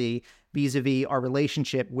policy vis-a-vis our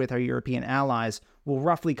relationship with our European allies will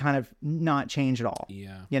roughly kind of not change at all.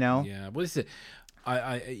 Yeah. Well, this is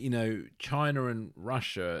China and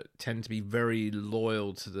Russia tend to be very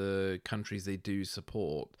loyal to the countries they do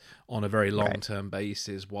support on a very long-term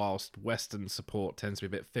basis, whilst Western support tends to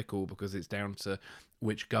be a bit fickle because it's down to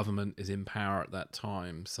which government is in power at that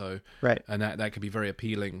time. So, and that can be very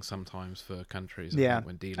appealing sometimes for countries.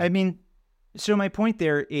 When dealing. I mean, so my point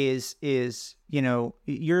there is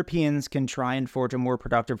Europeans can try and forge a more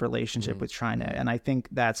productive relationship with China, and I think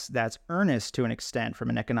that's earnest to an extent from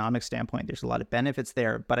an economic standpoint. There's a lot of benefits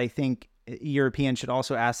there, but I think Europeans should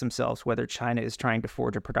also ask themselves whether China is trying to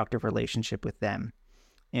forge a productive relationship with them.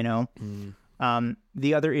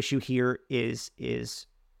 The other issue here is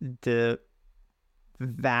the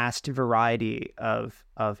vast variety of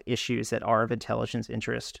issues that are of intelligence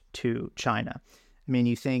interest to China. I mean,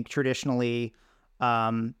 you think traditionally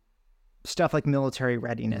stuff like military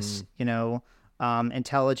readiness,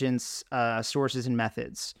 intelligence sources and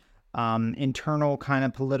methods, internal kind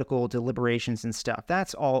of political deliberations and stuff.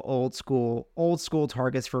 That's all old school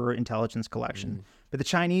targets for intelligence collection. But the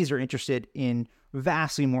Chinese are interested in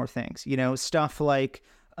vastly more things, stuff like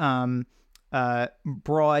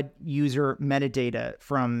broad user metadata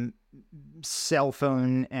from cell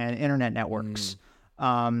phone and internet networks.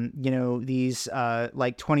 These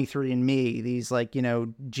like 23andMe, these like,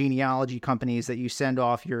 genealogy companies that you send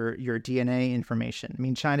off your DNA information. I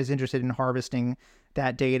mean, China's interested in harvesting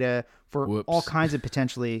that data for all kinds of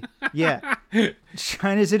potentially,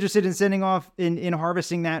 China's interested in sending off in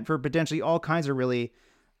harvesting that for potentially all kinds of really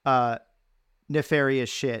nefarious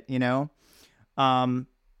shit, The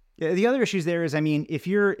other issues there is, I mean, if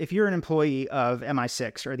you're an employee of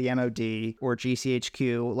MI6 or the MOD or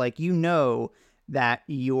GCHQ, like, that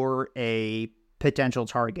you're a potential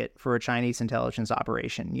target for a Chinese intelligence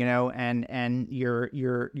operation, and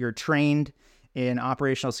you're trained in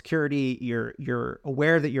operational security, you're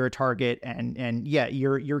aware that you're a target, and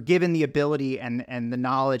you're given the ability and the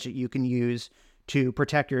knowledge that you can use to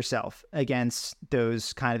protect yourself against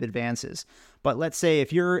those kind of advances. But let's say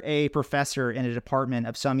if you're a professor in a department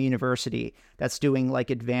of some university that's doing like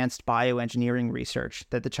advanced bioengineering research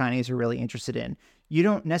that the Chinese are really interested in, you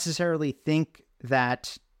don't necessarily think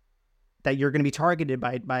that you're going to be targeted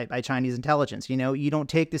by Chinese intelligence. You don't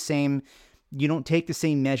take the same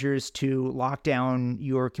measures to lock down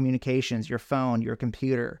your communications, your phone, your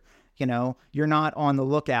computer. You're not on the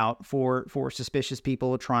lookout for suspicious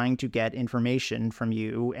people trying to get information from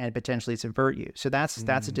you and potentially subvert you. So that's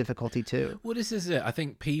a difficulty too. Well, this is it. I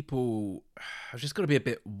think people have just got to be a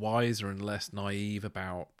bit wiser and less naive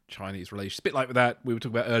about Chinese relations. A bit like that we were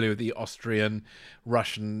talking about earlier with the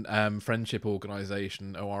Austrian-Russian Friendship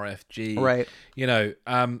Organization, ORFG. Right.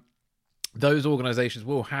 Those organizations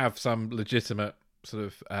will have some legitimate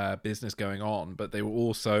sort of business going on, but they will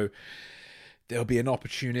also... there'll be an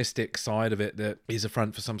opportunistic side of it that is a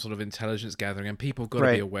front for some sort of intelligence gathering, and people have got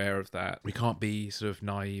to be aware of that. We can't be sort of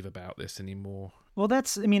naive about this anymore. Well,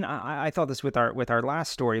 that's, I mean, I thought this with our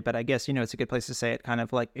last story, but I guess, it's a good place to say it kind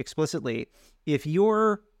of like explicitly. If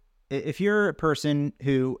you're a person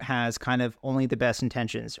who has kind of only the best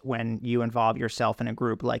intentions when you involve yourself in a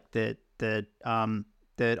group like the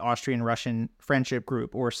Austrian-Russian friendship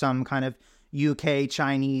group or some kind of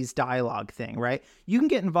UK-Chinese dialogue thing, right? You can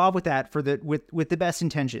get involved with that with the best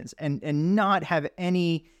intentions and not have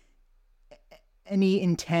any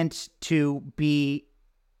intent to be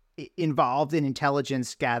involved in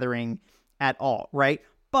intelligence gathering at all, right?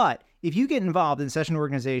 But if you get involved in such an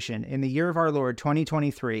organization in the year of our Lord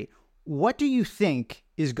 2023, what do you think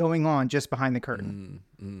is going on just behind the curtain?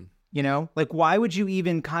 Like, why would you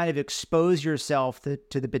even kind of expose yourself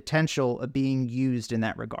to the potential of being used in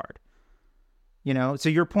that regard? So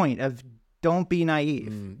your point of don't be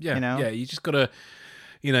naive. You just got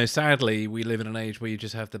to, sadly, we live in an age where you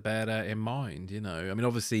just have to bear that in mind, I mean,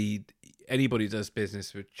 obviously, anybody who does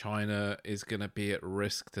business with China is going to be at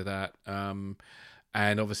risk to that. And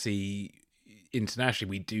obviously, internationally,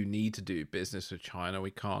 we do need to do business with China.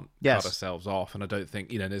 We can't cut ourselves off. And I don't think,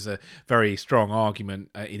 there's a very strong argument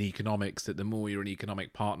in economics that the more you're an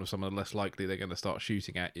economic partner of someone, the less likely they're going to start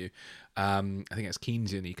shooting at you. I think that's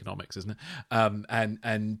Keynesian economics, isn't it?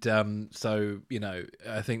 So,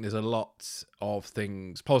 I think there's a lot of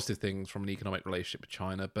things, positive things from an economic relationship with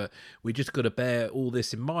China, but we just got to bear all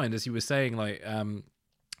this in mind. As you were saying, like,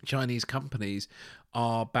 Chinese companies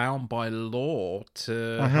are bound by law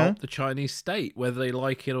to help the Chinese state, whether they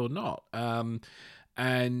like it or not.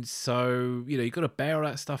 And so, you've got to bear all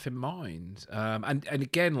that stuff in mind. And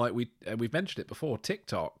again, like we've mentioned it before,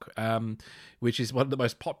 TikTok, which is one of the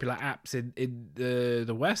most popular apps in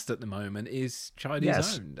the West at the moment, is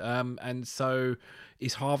Chinese owned. And so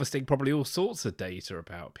is harvesting probably all sorts of data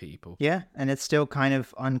about people. Yeah, and it's still kind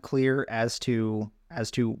of unclear as to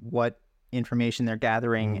what information they're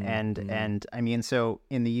gathering. And I mean, so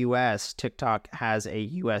in the US, TikTok has a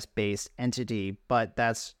US based entity, but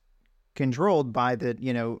that's controlled by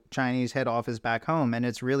the Chinese head office back home, and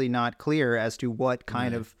it's really not clear as to what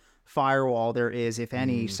kind of firewall there is, if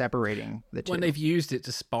any, separating the two. When they've used it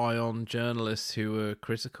to spy on journalists who were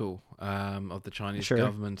critical of the Chinese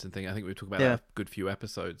government and thing, I think we talked about that a good few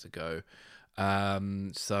episodes ago.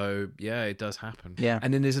 So yeah, it does happen. Yeah.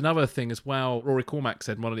 And then there's another thing as well. Rory Cormack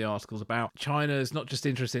said in one of the articles about China is not just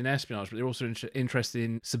interested in espionage, but they're also interested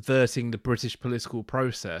in subverting the British political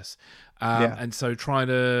process. And so trying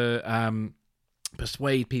to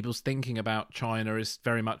persuade people's thinking about China is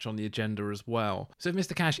very much on the agenda as well. So if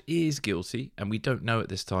Mr. Cash is guilty, and we don't know at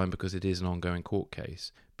this time because it is an ongoing court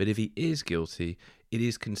case, but if he is guilty, it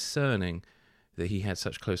is concerning that he had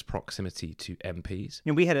such close proximity to MPs.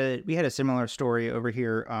 We had a similar story over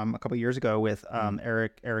here a couple of years ago with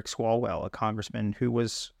Eric Swalwell, a congressman who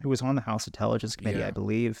was on the House Intelligence Committee, I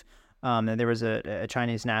believe. And there was a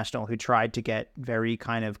Chinese national who tried to get very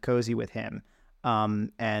kind of cozy with him.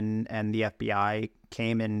 And the FBI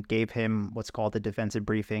came and gave him what's called the defensive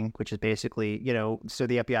briefing, which is basically, so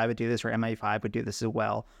the FBI would do this, or MI5 would do this as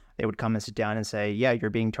well. They would come and sit down and say, yeah,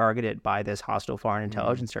 you're being targeted by this hostile foreign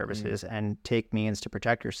intelligence services and take means to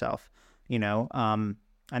protect yourself, and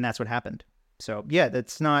that's what happened. So yeah,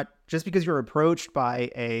 that's not just because you're approached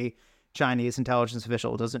by a Chinese intelligence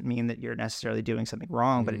official doesn't mean that you're necessarily doing something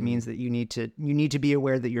wrong, but it means that you need to be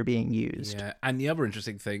aware that you're being used. Yeah, and the other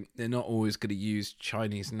interesting thing, they're not always going to use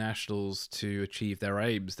Chinese nationals to achieve their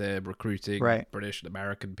aims. They're recruiting British and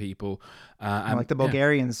American people. And like the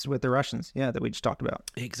Bulgarians with the Russians, that we just talked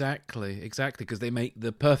about. Exactly, because they make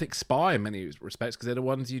the perfect spy in many respects because they're the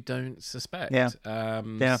ones you don't suspect.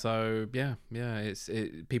 So,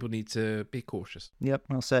 people need to be cautious. Yep,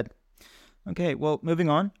 well said. Okay, well, moving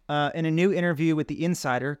on. In a new interview with The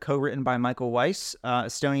Insider, co-written by Michael Weiss,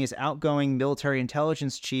 Estonia's outgoing military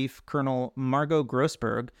intelligence chief, Colonel Margo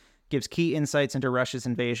Grossberg, gives key insights into Russia's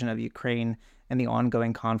invasion of Ukraine and the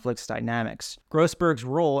ongoing conflict's dynamics. Grossberg's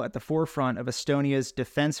role at the forefront of Estonia's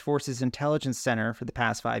Defense Forces Intelligence Center for the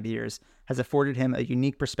past 5 years has afforded him a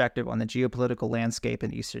unique perspective on the geopolitical landscape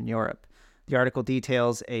in Eastern Europe. The article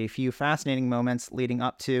details a few fascinating moments leading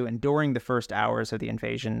up to and during the first hours of the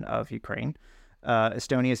invasion of Ukraine,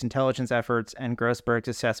 Estonia's intelligence efforts, and Grossberg's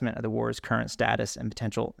assessment of the war's current status and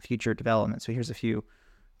potential future development. So here's a few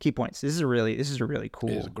key points. This is a really cool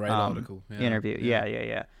It's a great article. Interview.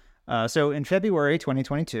 Yeah. So in February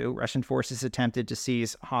 2022, Russian forces attempted to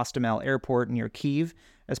seize Hostomel Airport near Kyiv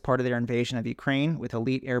as part of their invasion of Ukraine, with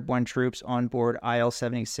elite airborne troops on board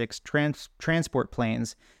Il-76 transport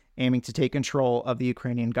planes aiming to take control of the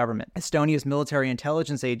Ukrainian government. Estonia's military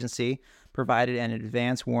intelligence agency provided an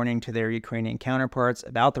advance warning to their Ukrainian counterparts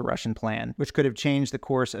about the Russian plan, which could have changed the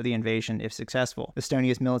course of the invasion if successful.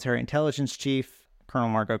 Estonia's military intelligence chief, Colonel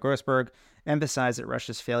Margo Grossberg, emphasized that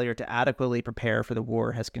Russia's failure to adequately prepare for the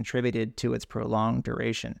war has contributed to its prolonged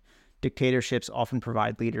duration. Dictatorships often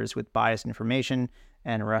provide leaders with biased information,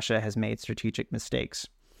 and Russia has made strategic mistakes.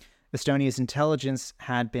 Estonia's intelligence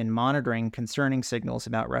had been monitoring concerning signals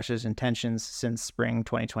about Russia's intentions since spring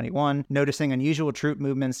 2021, noticing unusual troop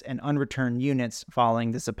movements and unreturned units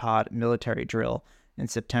following the Zapad military drill in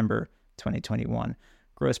September 2021.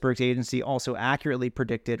 Grossberg's agency also accurately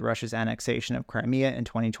predicted Russia's annexation of Crimea in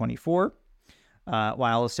 2024.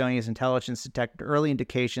 While Estonia's intelligence detected early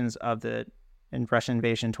indications of the Russian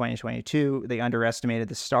invasion in 2022, they underestimated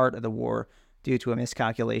the start of the war due to a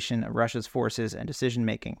miscalculation of Russia's forces and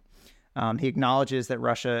decision-making. He acknowledges that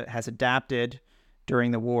Russia has adapted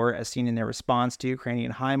during the war, as seen in their response to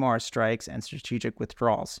Ukrainian HIMARS strikes and strategic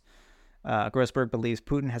withdrawals. Grossberg believes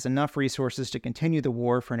Putin has enough resources to continue the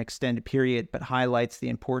war for an extended period, but highlights the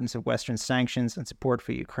importance of Western sanctions and support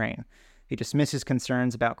for Ukraine. He dismisses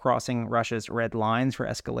concerns about crossing Russia's red lines for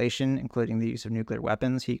escalation, including the use of nuclear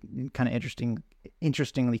weapons. He kind of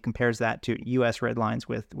interestingly compares that to U.S. red lines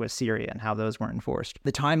with Syria and how those weren't enforced.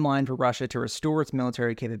 The timeline for Russia to restore its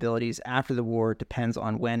military capabilities after the war depends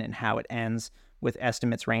on when and how it ends, with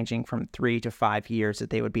estimates ranging from 3 to 5 years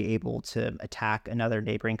that they would be able to attack another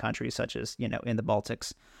neighboring country, such as, in the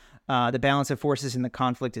Baltics. The balance of forces in the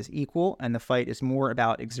conflict is equal, and the fight is more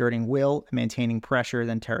about exerting will and maintaining pressure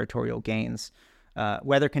than territorial gains.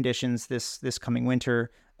 Weather conditions this coming winter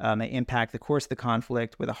may impact the course of the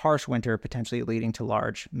conflict, with a harsh winter potentially leading to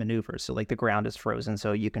large maneuvers. So, the ground is frozen,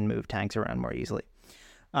 so you can move tanks around more easily.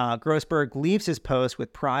 Grossberg leaves his post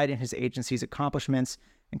with pride in his agency's accomplishments,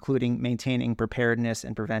 including maintaining preparedness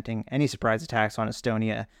and preventing any surprise attacks on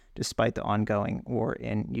Estonia, despite the ongoing war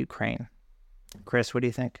in Ukraine. Chris, what do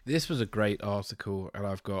you think? This was a great article, and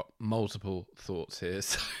I've got multiple thoughts here,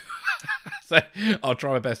 so I'll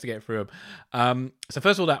try my best to get through them. So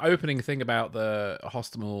first of all, that opening thing about the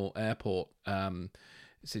Hostomel Airport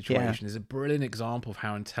situation is a brilliant example of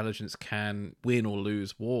how intelligence can win or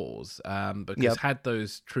lose wars. Because had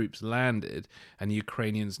those troops landed and the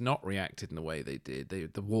Ukrainians not reacted in the way they did,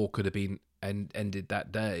 the war could have been ended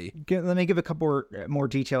that day. Let me give a couple more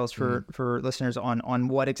details for listeners on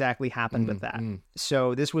what exactly happened with that.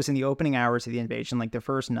 So this was in the opening hours of the invasion, like the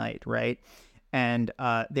first night, right? And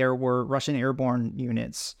there were Russian airborne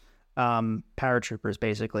units, paratroopers,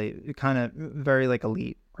 basically, kind of very like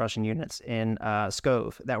elite Russian units in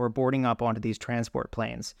Pskov that were boarding up onto these transport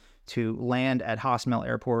planes to land at Hostomel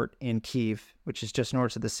Airport in Kyiv, which is just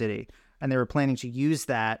north of the city. And they were planning to use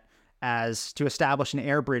that as to establish an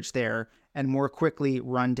air bridge there and more quickly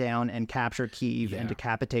run down and capture Kyiv and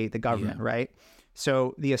decapitate the government, right?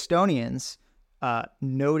 So the Estonians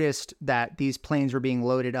noticed that these planes were being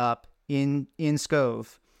loaded up in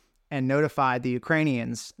Pskov and notified the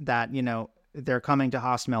Ukrainians that, you know, they're coming to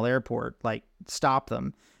Hostomel Airport, like, stop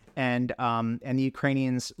them. And the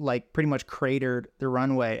Ukrainians, like, pretty much cratered the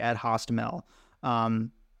runway at Hostomel to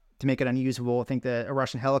make it unusable. I think a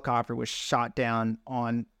Russian helicopter was shot down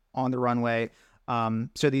on the runway,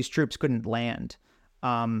 so these troops couldn't land.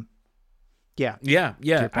 And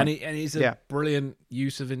it's a brilliant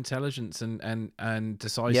use of intelligence and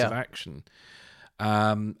decisive action.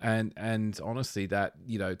 And honestly,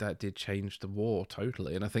 that did change the war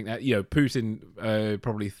totally. And I think that Putin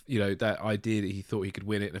probably that idea that he thought he could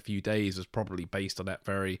win it in a few days was probably based on that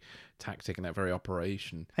very tactic and that very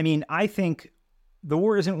operation. I mean, I think the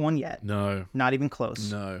war isn't won yet. No, not even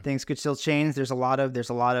close. No, things could still change. There's a lot of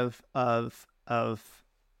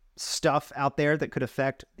stuff out there that could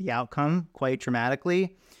affect the outcome quite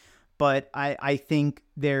dramatically. But I think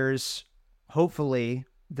there's hopefully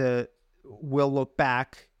we'll look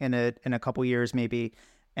back in a couple years maybe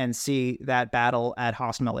and see that battle at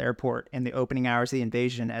Hostomel Airport in the opening hours of the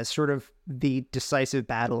invasion as sort of the decisive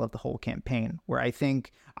battle of the whole campaign, where I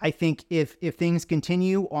think if things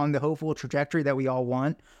continue on the hopeful trajectory that we all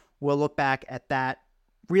want, we'll look back at that,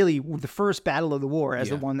 really the first battle of the war, as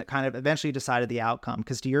the one that kind of eventually decided the outcome.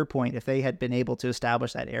 Because to your point, if they had been able to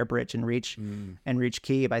establish that air bridge and reach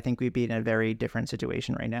Kyiv, I think we'd be in a very different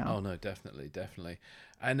situation right now. Oh no, definitely.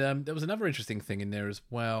 And there was another interesting thing in there as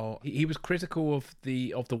well. He was critical of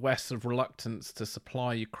the West's sort of reluctance to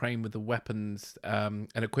supply Ukraine with the weapons and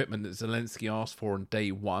equipment that Zelensky asked for on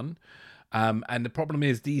day one. And the problem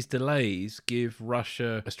is these delays give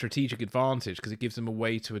Russia a strategic advantage because it gives them a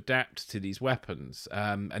way to adapt to these weapons.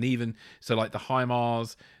 And even so, like the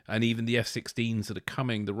HIMARS and even the F-16s that are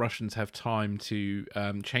coming, the Russians have time to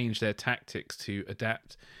change their tactics to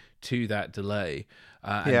adapt to that delay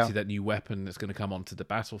and to that new weapon that's going to come onto the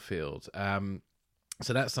battlefield.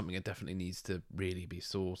 So that's something that definitely needs to really be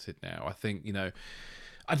sorted now. I think,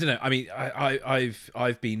 I don't know. I mean,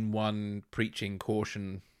 I've been one preaching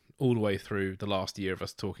caution all the way through the last year of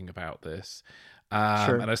us talking about this.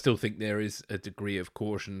 And I still think there is a degree of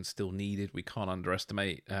caution still needed. We can't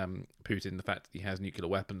underestimate Putin, the fact that he has nuclear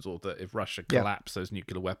weapons, or that if Russia collapsed, those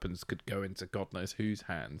nuclear weapons could go into God knows whose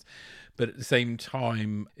hands. But at the same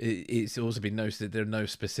time, it's also been noted that there are no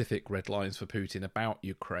specific red lines for Putin about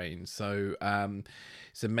Ukraine. So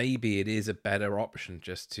maybe it is a better option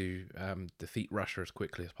just to defeat Russia as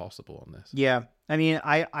quickly as possible on this. Yeah. I mean,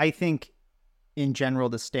 I think in general,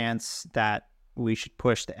 the stance that we should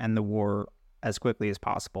push to end the war as quickly as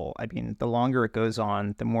possible. I mean, the longer it goes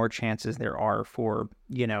on, the more chances there are for,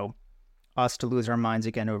 us to lose our minds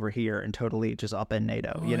again over here and totally just upend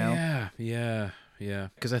NATO, Yeah.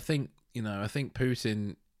 Because I think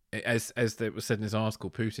Putin, as it was said in this article,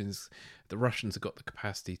 the Russians have got the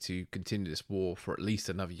capacity to continue this war for at least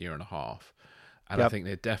another year and a half. And I think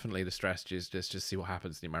they're definitely the strategy is just see what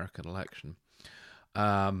happens in the American election.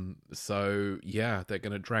 They're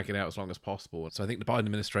going to drag it out as long as possible. So I think the Biden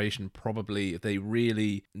administration probably, if they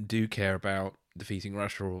really do care about defeating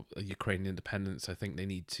Russia or Ukrainian independence, I think they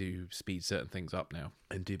need to speed certain things up now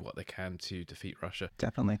and do what they can to defeat Russia.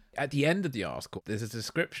 Definitely. At the end of the article, there's a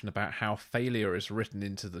description about how failure is written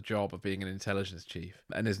into the job of being an intelligence chief.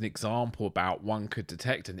 And there's an example about one could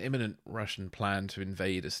detect an imminent Russian plan to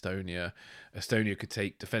invade Estonia. Estonia could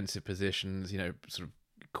take defensive positions, sort of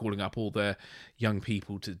calling up all their young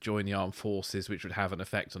people to join the armed forces, which would have an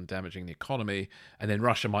effect on damaging the economy. And then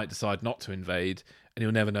Russia might decide not to invade, and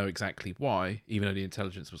you'll never know exactly why, even though the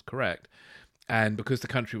intelligence was correct. And because the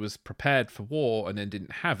country was prepared for war and then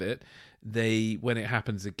didn't have it, when it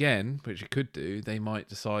happens again, which it could do, they might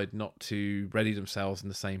decide not to ready themselves in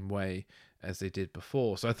the same way as they did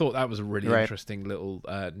before. So I thought that was a really interesting little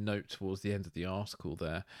note towards the end of the article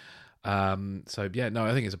there. I think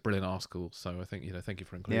it's a brilliant article. So I think, thank you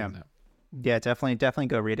for including that. Yeah, definitely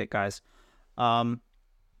go read it, guys. All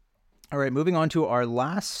right, moving on to our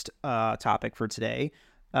last topic for today.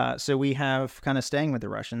 So we have, kind of staying with the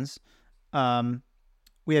Russians,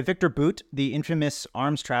 We have Victor Bout, the infamous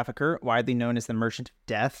arms trafficker, widely known as the Merchant of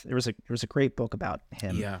Death. There was a great book about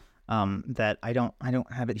him. Yeah. That I don't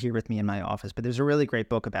have it here with me in my office, but there's a really great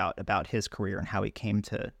book about his career and how he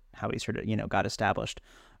sort of got established.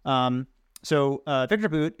 So Victor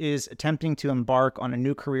Bout is attempting to embark on a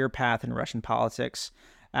new career path in Russian politics.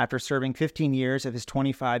 After serving 15 years of his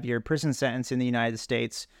 25-year prison sentence in the United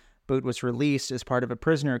States, Bout was released as part of a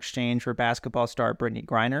prisoner exchange for basketball star Brittany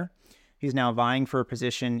Griner. He's now vying for a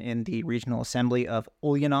position in the Regional Assembly of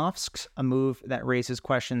Ulyanovsk, a move that raises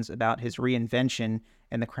questions about his reinvention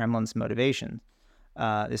and the Kremlin's motivation.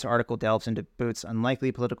 This article delves into Bout's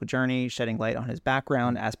unlikely political journey, shedding light on his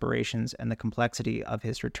background, aspirations, and the complexity of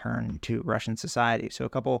his return to Russian society. So a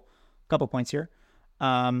couple points here.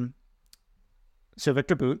 So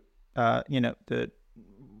Victor Bout, the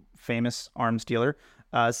famous arms dealer,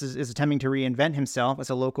 is attempting to reinvent himself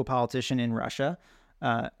as a local politician in Russia.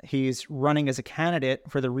 He's running as a candidate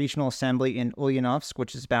for the Regional Assembly in Ulyanovsk,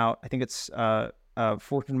 which is about, I think it's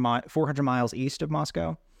 400 miles east of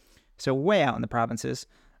Moscow. So way out in the provinces.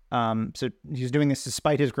 So he's doing this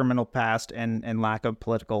despite his criminal past and lack of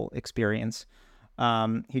political experience.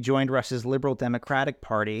 He joined Russia's Liberal Democratic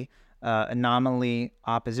Party, a nominally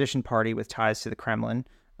opposition party with ties to the Kremlin,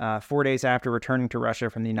 4 days after returning to Russia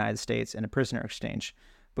from the United States in a prisoner exchange.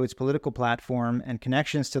 Bout's political platform and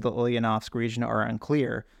connections to the Ulyanovsk region are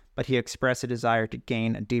unclear, but he expressed a desire to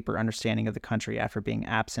gain a deeper understanding of the country after being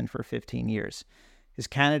absent for 15 years. His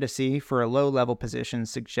candidacy for a low-level position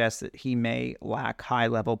suggests that he may lack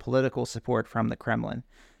high-level political support from the Kremlin.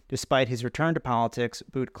 Despite his return to politics,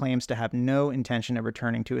 Bout claims to have no intention of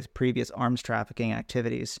returning to his previous arms trafficking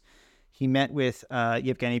activities. He met with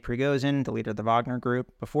Yevgeny Prigozhin, the leader of the Wagner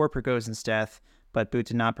Group, before Prigozhin's death, but Bout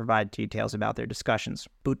did not provide details about their discussions.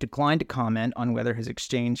 Bout declined to comment on whether his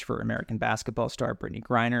exchange for American basketball star Brittany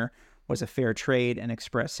Griner was a fair trade and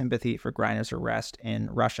expressed sympathy for Griner's arrest in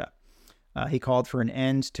Russia. He called for an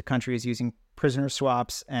end to countries using prisoner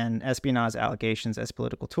swaps and espionage allegations as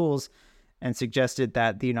political tools and suggested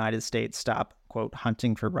that the United States stop, quote,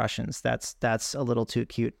 hunting for Russians. That's a little too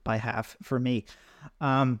cute by half for me.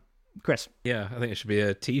 Chris. Yeah, I think it should be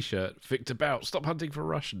a T-shirt. Victor Bout, stop hunting for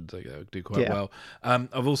Russians. That would do quite well.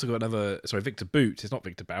 I've also got Victor Bout. It's not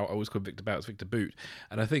Victor Bout. I always call him Victor Bout. It's Victor Bout.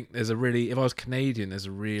 And I think if I was Canadian, there's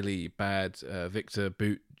a really bad Victor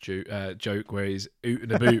Bout joke where he's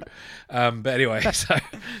ooting a boot. But anyway,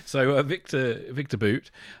 so Victor Bout,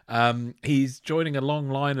 he's joining a long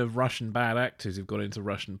line of Russian bad actors who've got into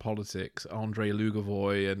Russian politics. Andrei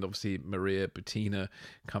Lugovoy and obviously Maria Butina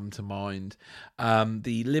come to mind.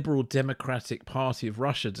 The Liberal Democratic Party of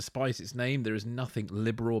Russia, despite its name, there is nothing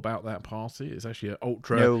liberal about that party. It's actually an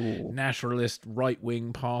ultra-nationalist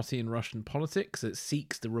right-wing party in Russian politics that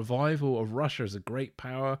seeks the revival of Russia as a great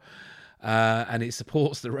power. And it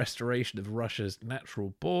supports the restoration of Russia's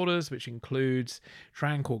natural borders, which includes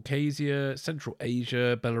Transcaucasia, Central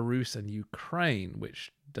Asia, Belarus, and Ukraine,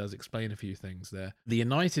 which does explain a few things there. The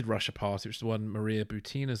United Russia Party, which is the one Maria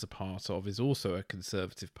Butina is a part of, is also a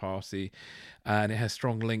conservative party, and it has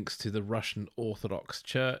strong links to the Russian Orthodox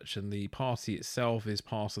Church, and the party itself is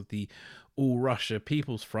part of the All Russia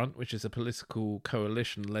People's Front, which is a political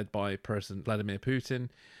coalition led by President Vladimir Putin.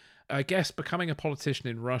 I guess becoming a politician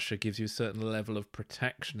in Russia gives you a certain level of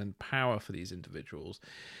protection and power for these individuals.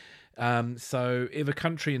 So if a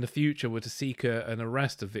country in the future were to seek an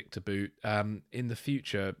arrest of Victor Bout, in the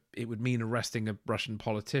future, it would mean arresting a Russian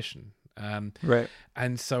politician. Right.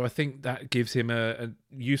 And so I think that gives him a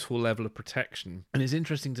useful level of protection. And it's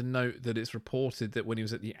interesting to note that it's reported that when he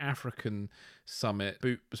was at the African summit,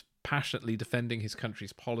 Bout was passionately defending his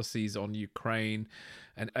country's policies on Ukraine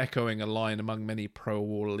and echoing a line among many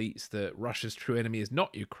pro-war elites that Russia's true enemy is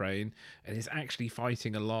not Ukraine and is actually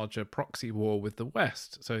fighting a larger proxy war with the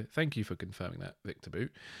West. So thank you for confirming that, Victor Bout.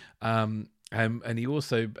 And he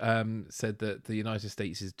also said that the United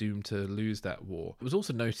States is doomed to lose that war. It was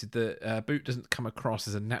also noted that Bout doesn't come across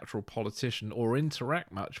as a natural politician or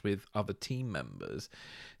interact much with other team members.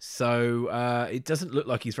 So it doesn't look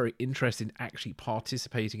like he's very interested in actually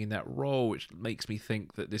participating in that role, which makes me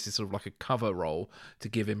think that this is sort of like a cover role to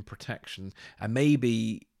give him protection and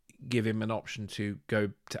maybe give him an option to go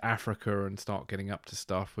to Africa and start getting up to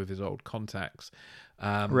stuff with his old contacts.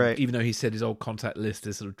 Right. Even though he said his old contact list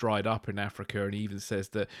is sort of dried up in Africa, and he even says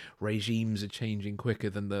that regimes are changing quicker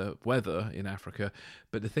than the weather in Africa.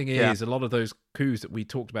 But the thing is, a lot of those coups that we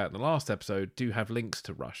talked about in the last episode do have links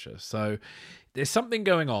to Russia. So there's something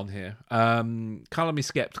going on here. Color me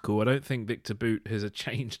skeptical. I don't think Victor Bout is a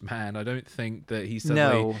changed man. I don't think that he's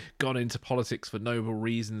suddenly gone into politics for noble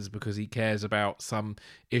reasons because he cares about some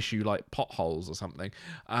issue like potholes or something.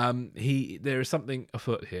 There is something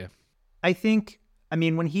afoot here. I think. I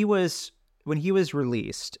mean, when he was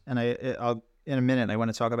released, and I'll in a minute I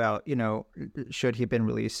want to talk about, should he have been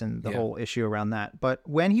released and the whole issue around that. But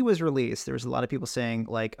when he was released, there was a lot of people saying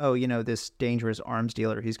like, oh, this dangerous arms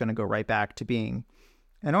dealer, he's going to go right back to being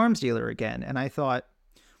an arms dealer again. And I thought,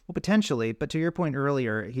 well, potentially. But to your point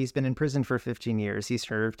earlier, he's been in prison for 15 years. He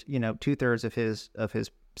served, 2/3 of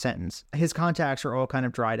his sentence. His contacts are all kind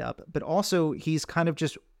of dried up, but also he's kind of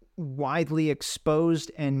just widely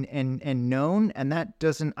exposed and known, and that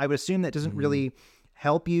doesn't, I would assume that doesn't really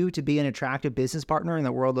help you to be an attractive business partner in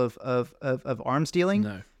the world of arms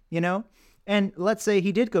dealing. No. And let's say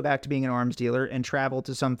he did go back to being an arms dealer and travel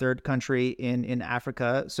to some third country in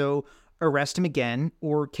Africa, so arrest him again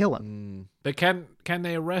or kill him. But can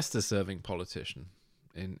they arrest a serving politician?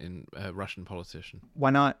 In a Russian politician, why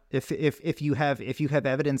not? If you have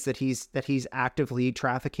evidence that he's actively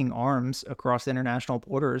trafficking arms across international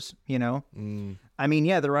borders, I mean,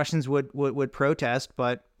 the Russians would protest,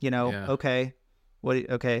 but okay,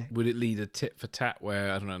 okay, would it lead a tit for tat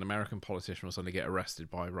where, I don't know, an American politician will suddenly get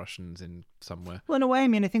arrested by Russians in somewhere? Well, in a way, I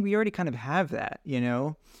mean, I think we already kind of have that,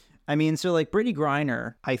 I mean, so like Brittany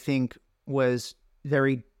Griner, I think, was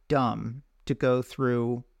very dumb to go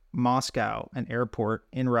through Moscow, an airport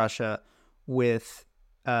in Russia, with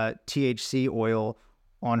THC oil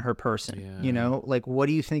on her person. Like, what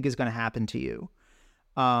do you think is going to happen to you?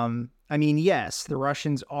 I mean, yes, the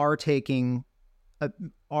Russians are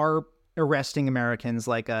arresting Americans,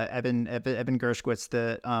 like Evan Gershwitz,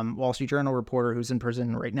 the Wall Street Journal reporter who's in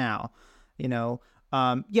prison right now.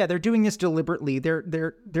 They're doing this deliberately.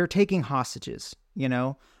 They're taking hostages.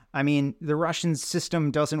 I mean, the Russian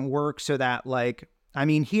system doesn't work so that, like, I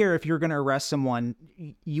mean, here, if you're going to arrest someone,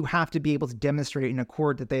 you have to be able to demonstrate in a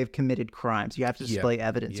court that they have committed crimes. You have to display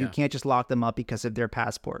evidence. You can't just lock them up because of their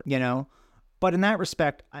passport, But in that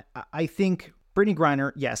respect, I think Brittany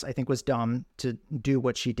Griner, yes, I think was dumb to do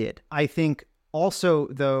what she did. I think also,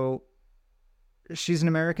 though, she's an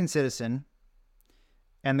American citizen,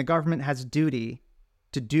 and the government has a duty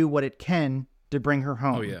to do what it can to bring her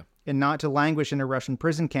home. And not to languish in a Russian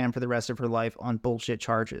prison camp for the rest of her life on bullshit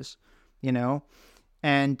charges,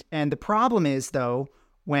 And the problem is, though,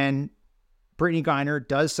 when Brittany Griner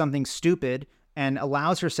does something stupid and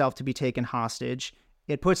allows herself to be taken hostage,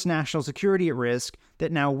 it puts national security at risk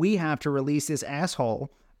that now we have to release this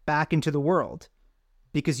asshole back into the world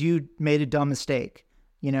because you made a dumb mistake.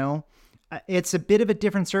 It's a bit of a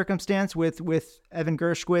different circumstance with Evan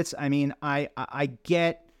Gershwitz. I mean, I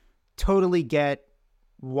totally get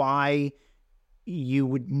why you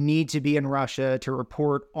would need to be in Russia to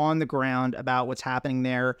report on the ground about what's happening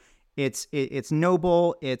there. It's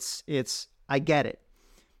noble. I get it.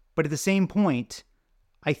 But at the same point,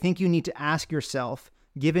 I think you need to ask yourself,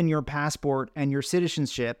 given your passport and your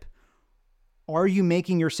citizenship, are you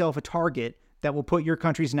making yourself a target that will put your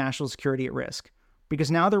country's national security at risk?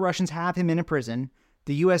 Because now the Russians have him in a prison.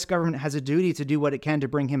 The U.S. government has a duty to do what it can to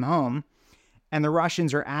bring him home. And the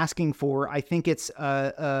Russians are asking for, I think it's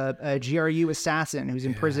a GRU assassin who's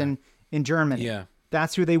in prison in Germany. Yeah.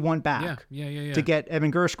 That's who they want back. To get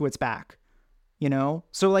Evan Gershwitz back.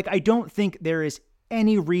 So like, I don't think there is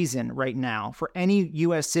any reason right now for any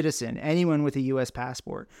U.S. citizen, anyone with a U.S.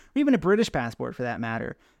 passport, or even a British passport for that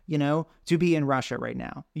matter, to be in Russia right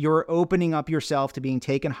now. You're opening up yourself to being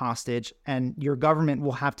taken hostage, and your government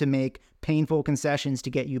will have to make painful concessions to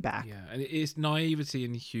get you back. Yeah, and it's naivety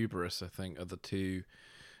and hubris, I think, are the two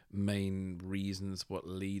main reasons what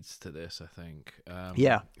leads to this, I think.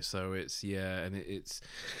 So it's, it's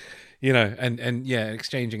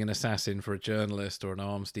exchanging an assassin for a journalist or an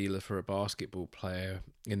arms dealer for a basketball player,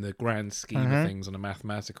 in the grand scheme of things on a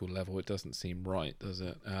mathematical level, it doesn't seem right, does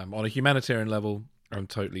it? On a humanitarian level, I'm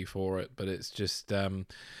totally for it, but it's just, Victor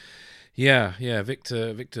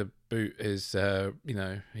Bout is,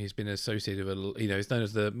 he's been associated with, he's known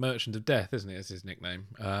as the Merchant of Death, isn't he? That's his nickname.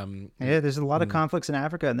 There's a lot of conflicts in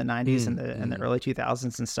Africa in the 90s and the early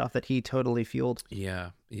 2000s and stuff that he totally fueled.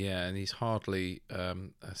 Yeah, and he's hardly a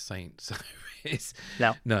saint, so it's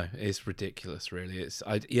ridiculous, really.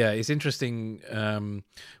 It's interesting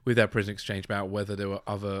with that prison exchange about whether there were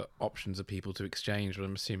other options of people to exchange, but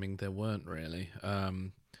I'm assuming there weren't really.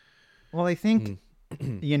 Well, I think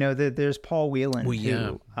there's Paul Whelan,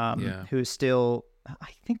 who's still,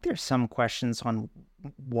 I think there's some questions on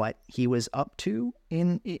what he was up to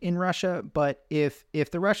in Russia. But if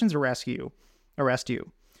the Russians arrest you,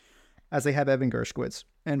 as they have Evan Gershkovich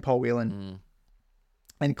and Paul Whelan,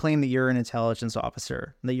 and claim that you're an intelligence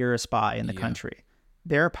officer, that you're a spy in the country,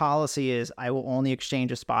 their policy is, I will only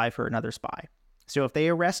exchange a spy for another spy. So if they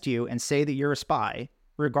arrest you and say that you're a spy,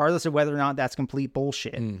 regardless of whether or not that's complete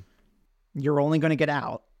bullshit, you're only going to get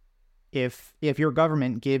out if your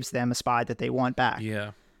government gives them a spy that they want back.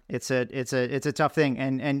 Yeah. It's a tough thing.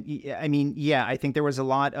 And I mean, I think there was a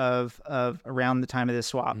lot of around the time of this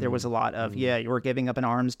swap, there was a lot of, you were giving up an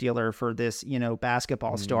arms dealer for this,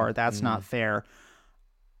 basketball star. That's not fair.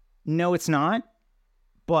 No, it's not.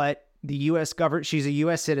 But the U.S. government, she's a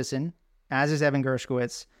U.S. citizen, as is Evan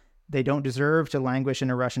Gershkovich. They don't deserve to languish in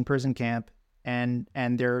a Russian prison camp, and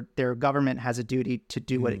their government has a duty to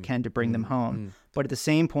do what it can to bring them home. But at the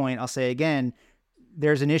same point, I'll say again,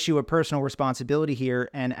 there's an issue of personal responsibility here,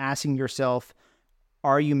 and asking yourself,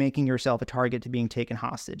 are you making yourself a target to being taken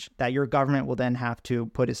hostage? That your government will then have to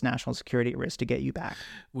put its national security at risk to get you back.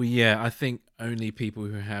 Well, yeah, I think only people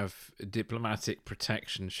who have diplomatic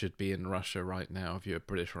protection should be in Russia right now, if you're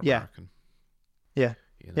British or American. Yeah.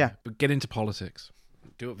 But get into politics.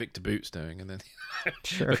 Do what Victor Boot's doing, and then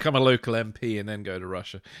become a local MP, and then go to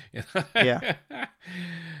Russia. Yeah.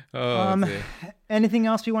 Dear. Anything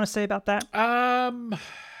else you want to say about that?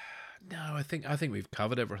 No, I think we've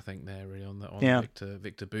covered everything there really on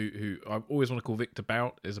Victor Boot, who I always want to call Victor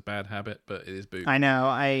Bout, is a bad habit, but it is Boot. I know.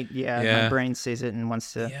 My brain sees it and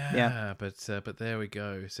wants to. Yeah. But there we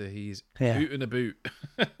go. So he's Boot and a Boot.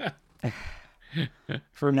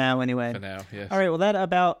 For now, anyway. For now, yes. All right. Well, that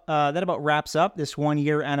about wraps up this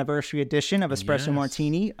 1-year anniversary edition of Espresso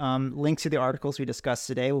Martini. Links to the articles we discussed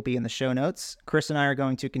today will be in the show notes. Chris and I are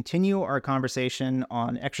going to continue our conversation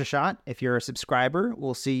on Extra Shot. If you're a subscriber,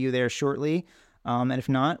 we'll see you there shortly. And if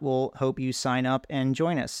not, we'll hope you sign up and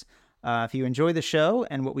join us. If you enjoy the show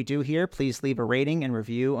and what we do here, please leave a rating and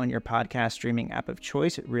review on your podcast streaming app of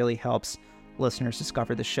choice. It really helps listeners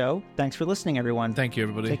discover the show. Thanks for listening, everyone. Thank you,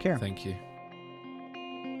 everybody. Take care. Thank you.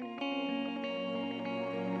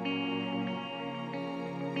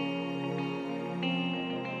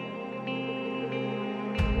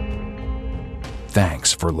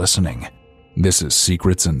 Thanks for listening. This is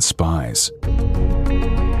Secrets and Spies.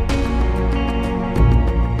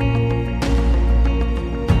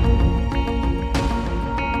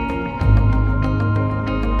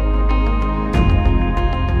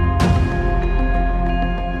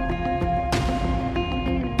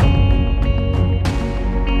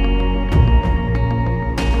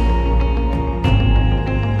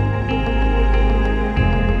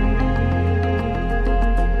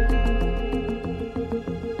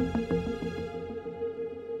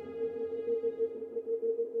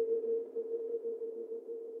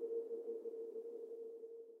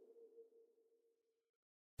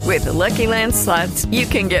 With the Lucky Land Slots, you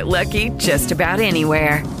can get lucky just about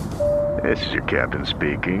anywhere. This is your captain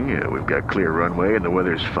speaking. We've got clear runway and the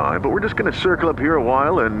weather's fine, but we're just going to circle up here a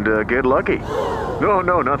while and get lucky.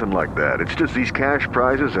 No, nothing like that. It's just these cash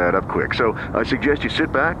prizes add up quick. So I suggest you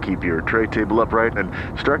sit back, keep your tray table upright, and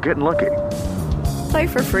start getting lucky. Play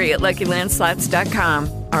for free at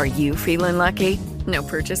LuckyLandSlots.com. Are you feeling lucky? No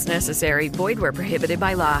purchase necessary. Void where prohibited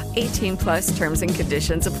by law. 18+ terms and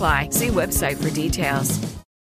conditions apply. See website for details.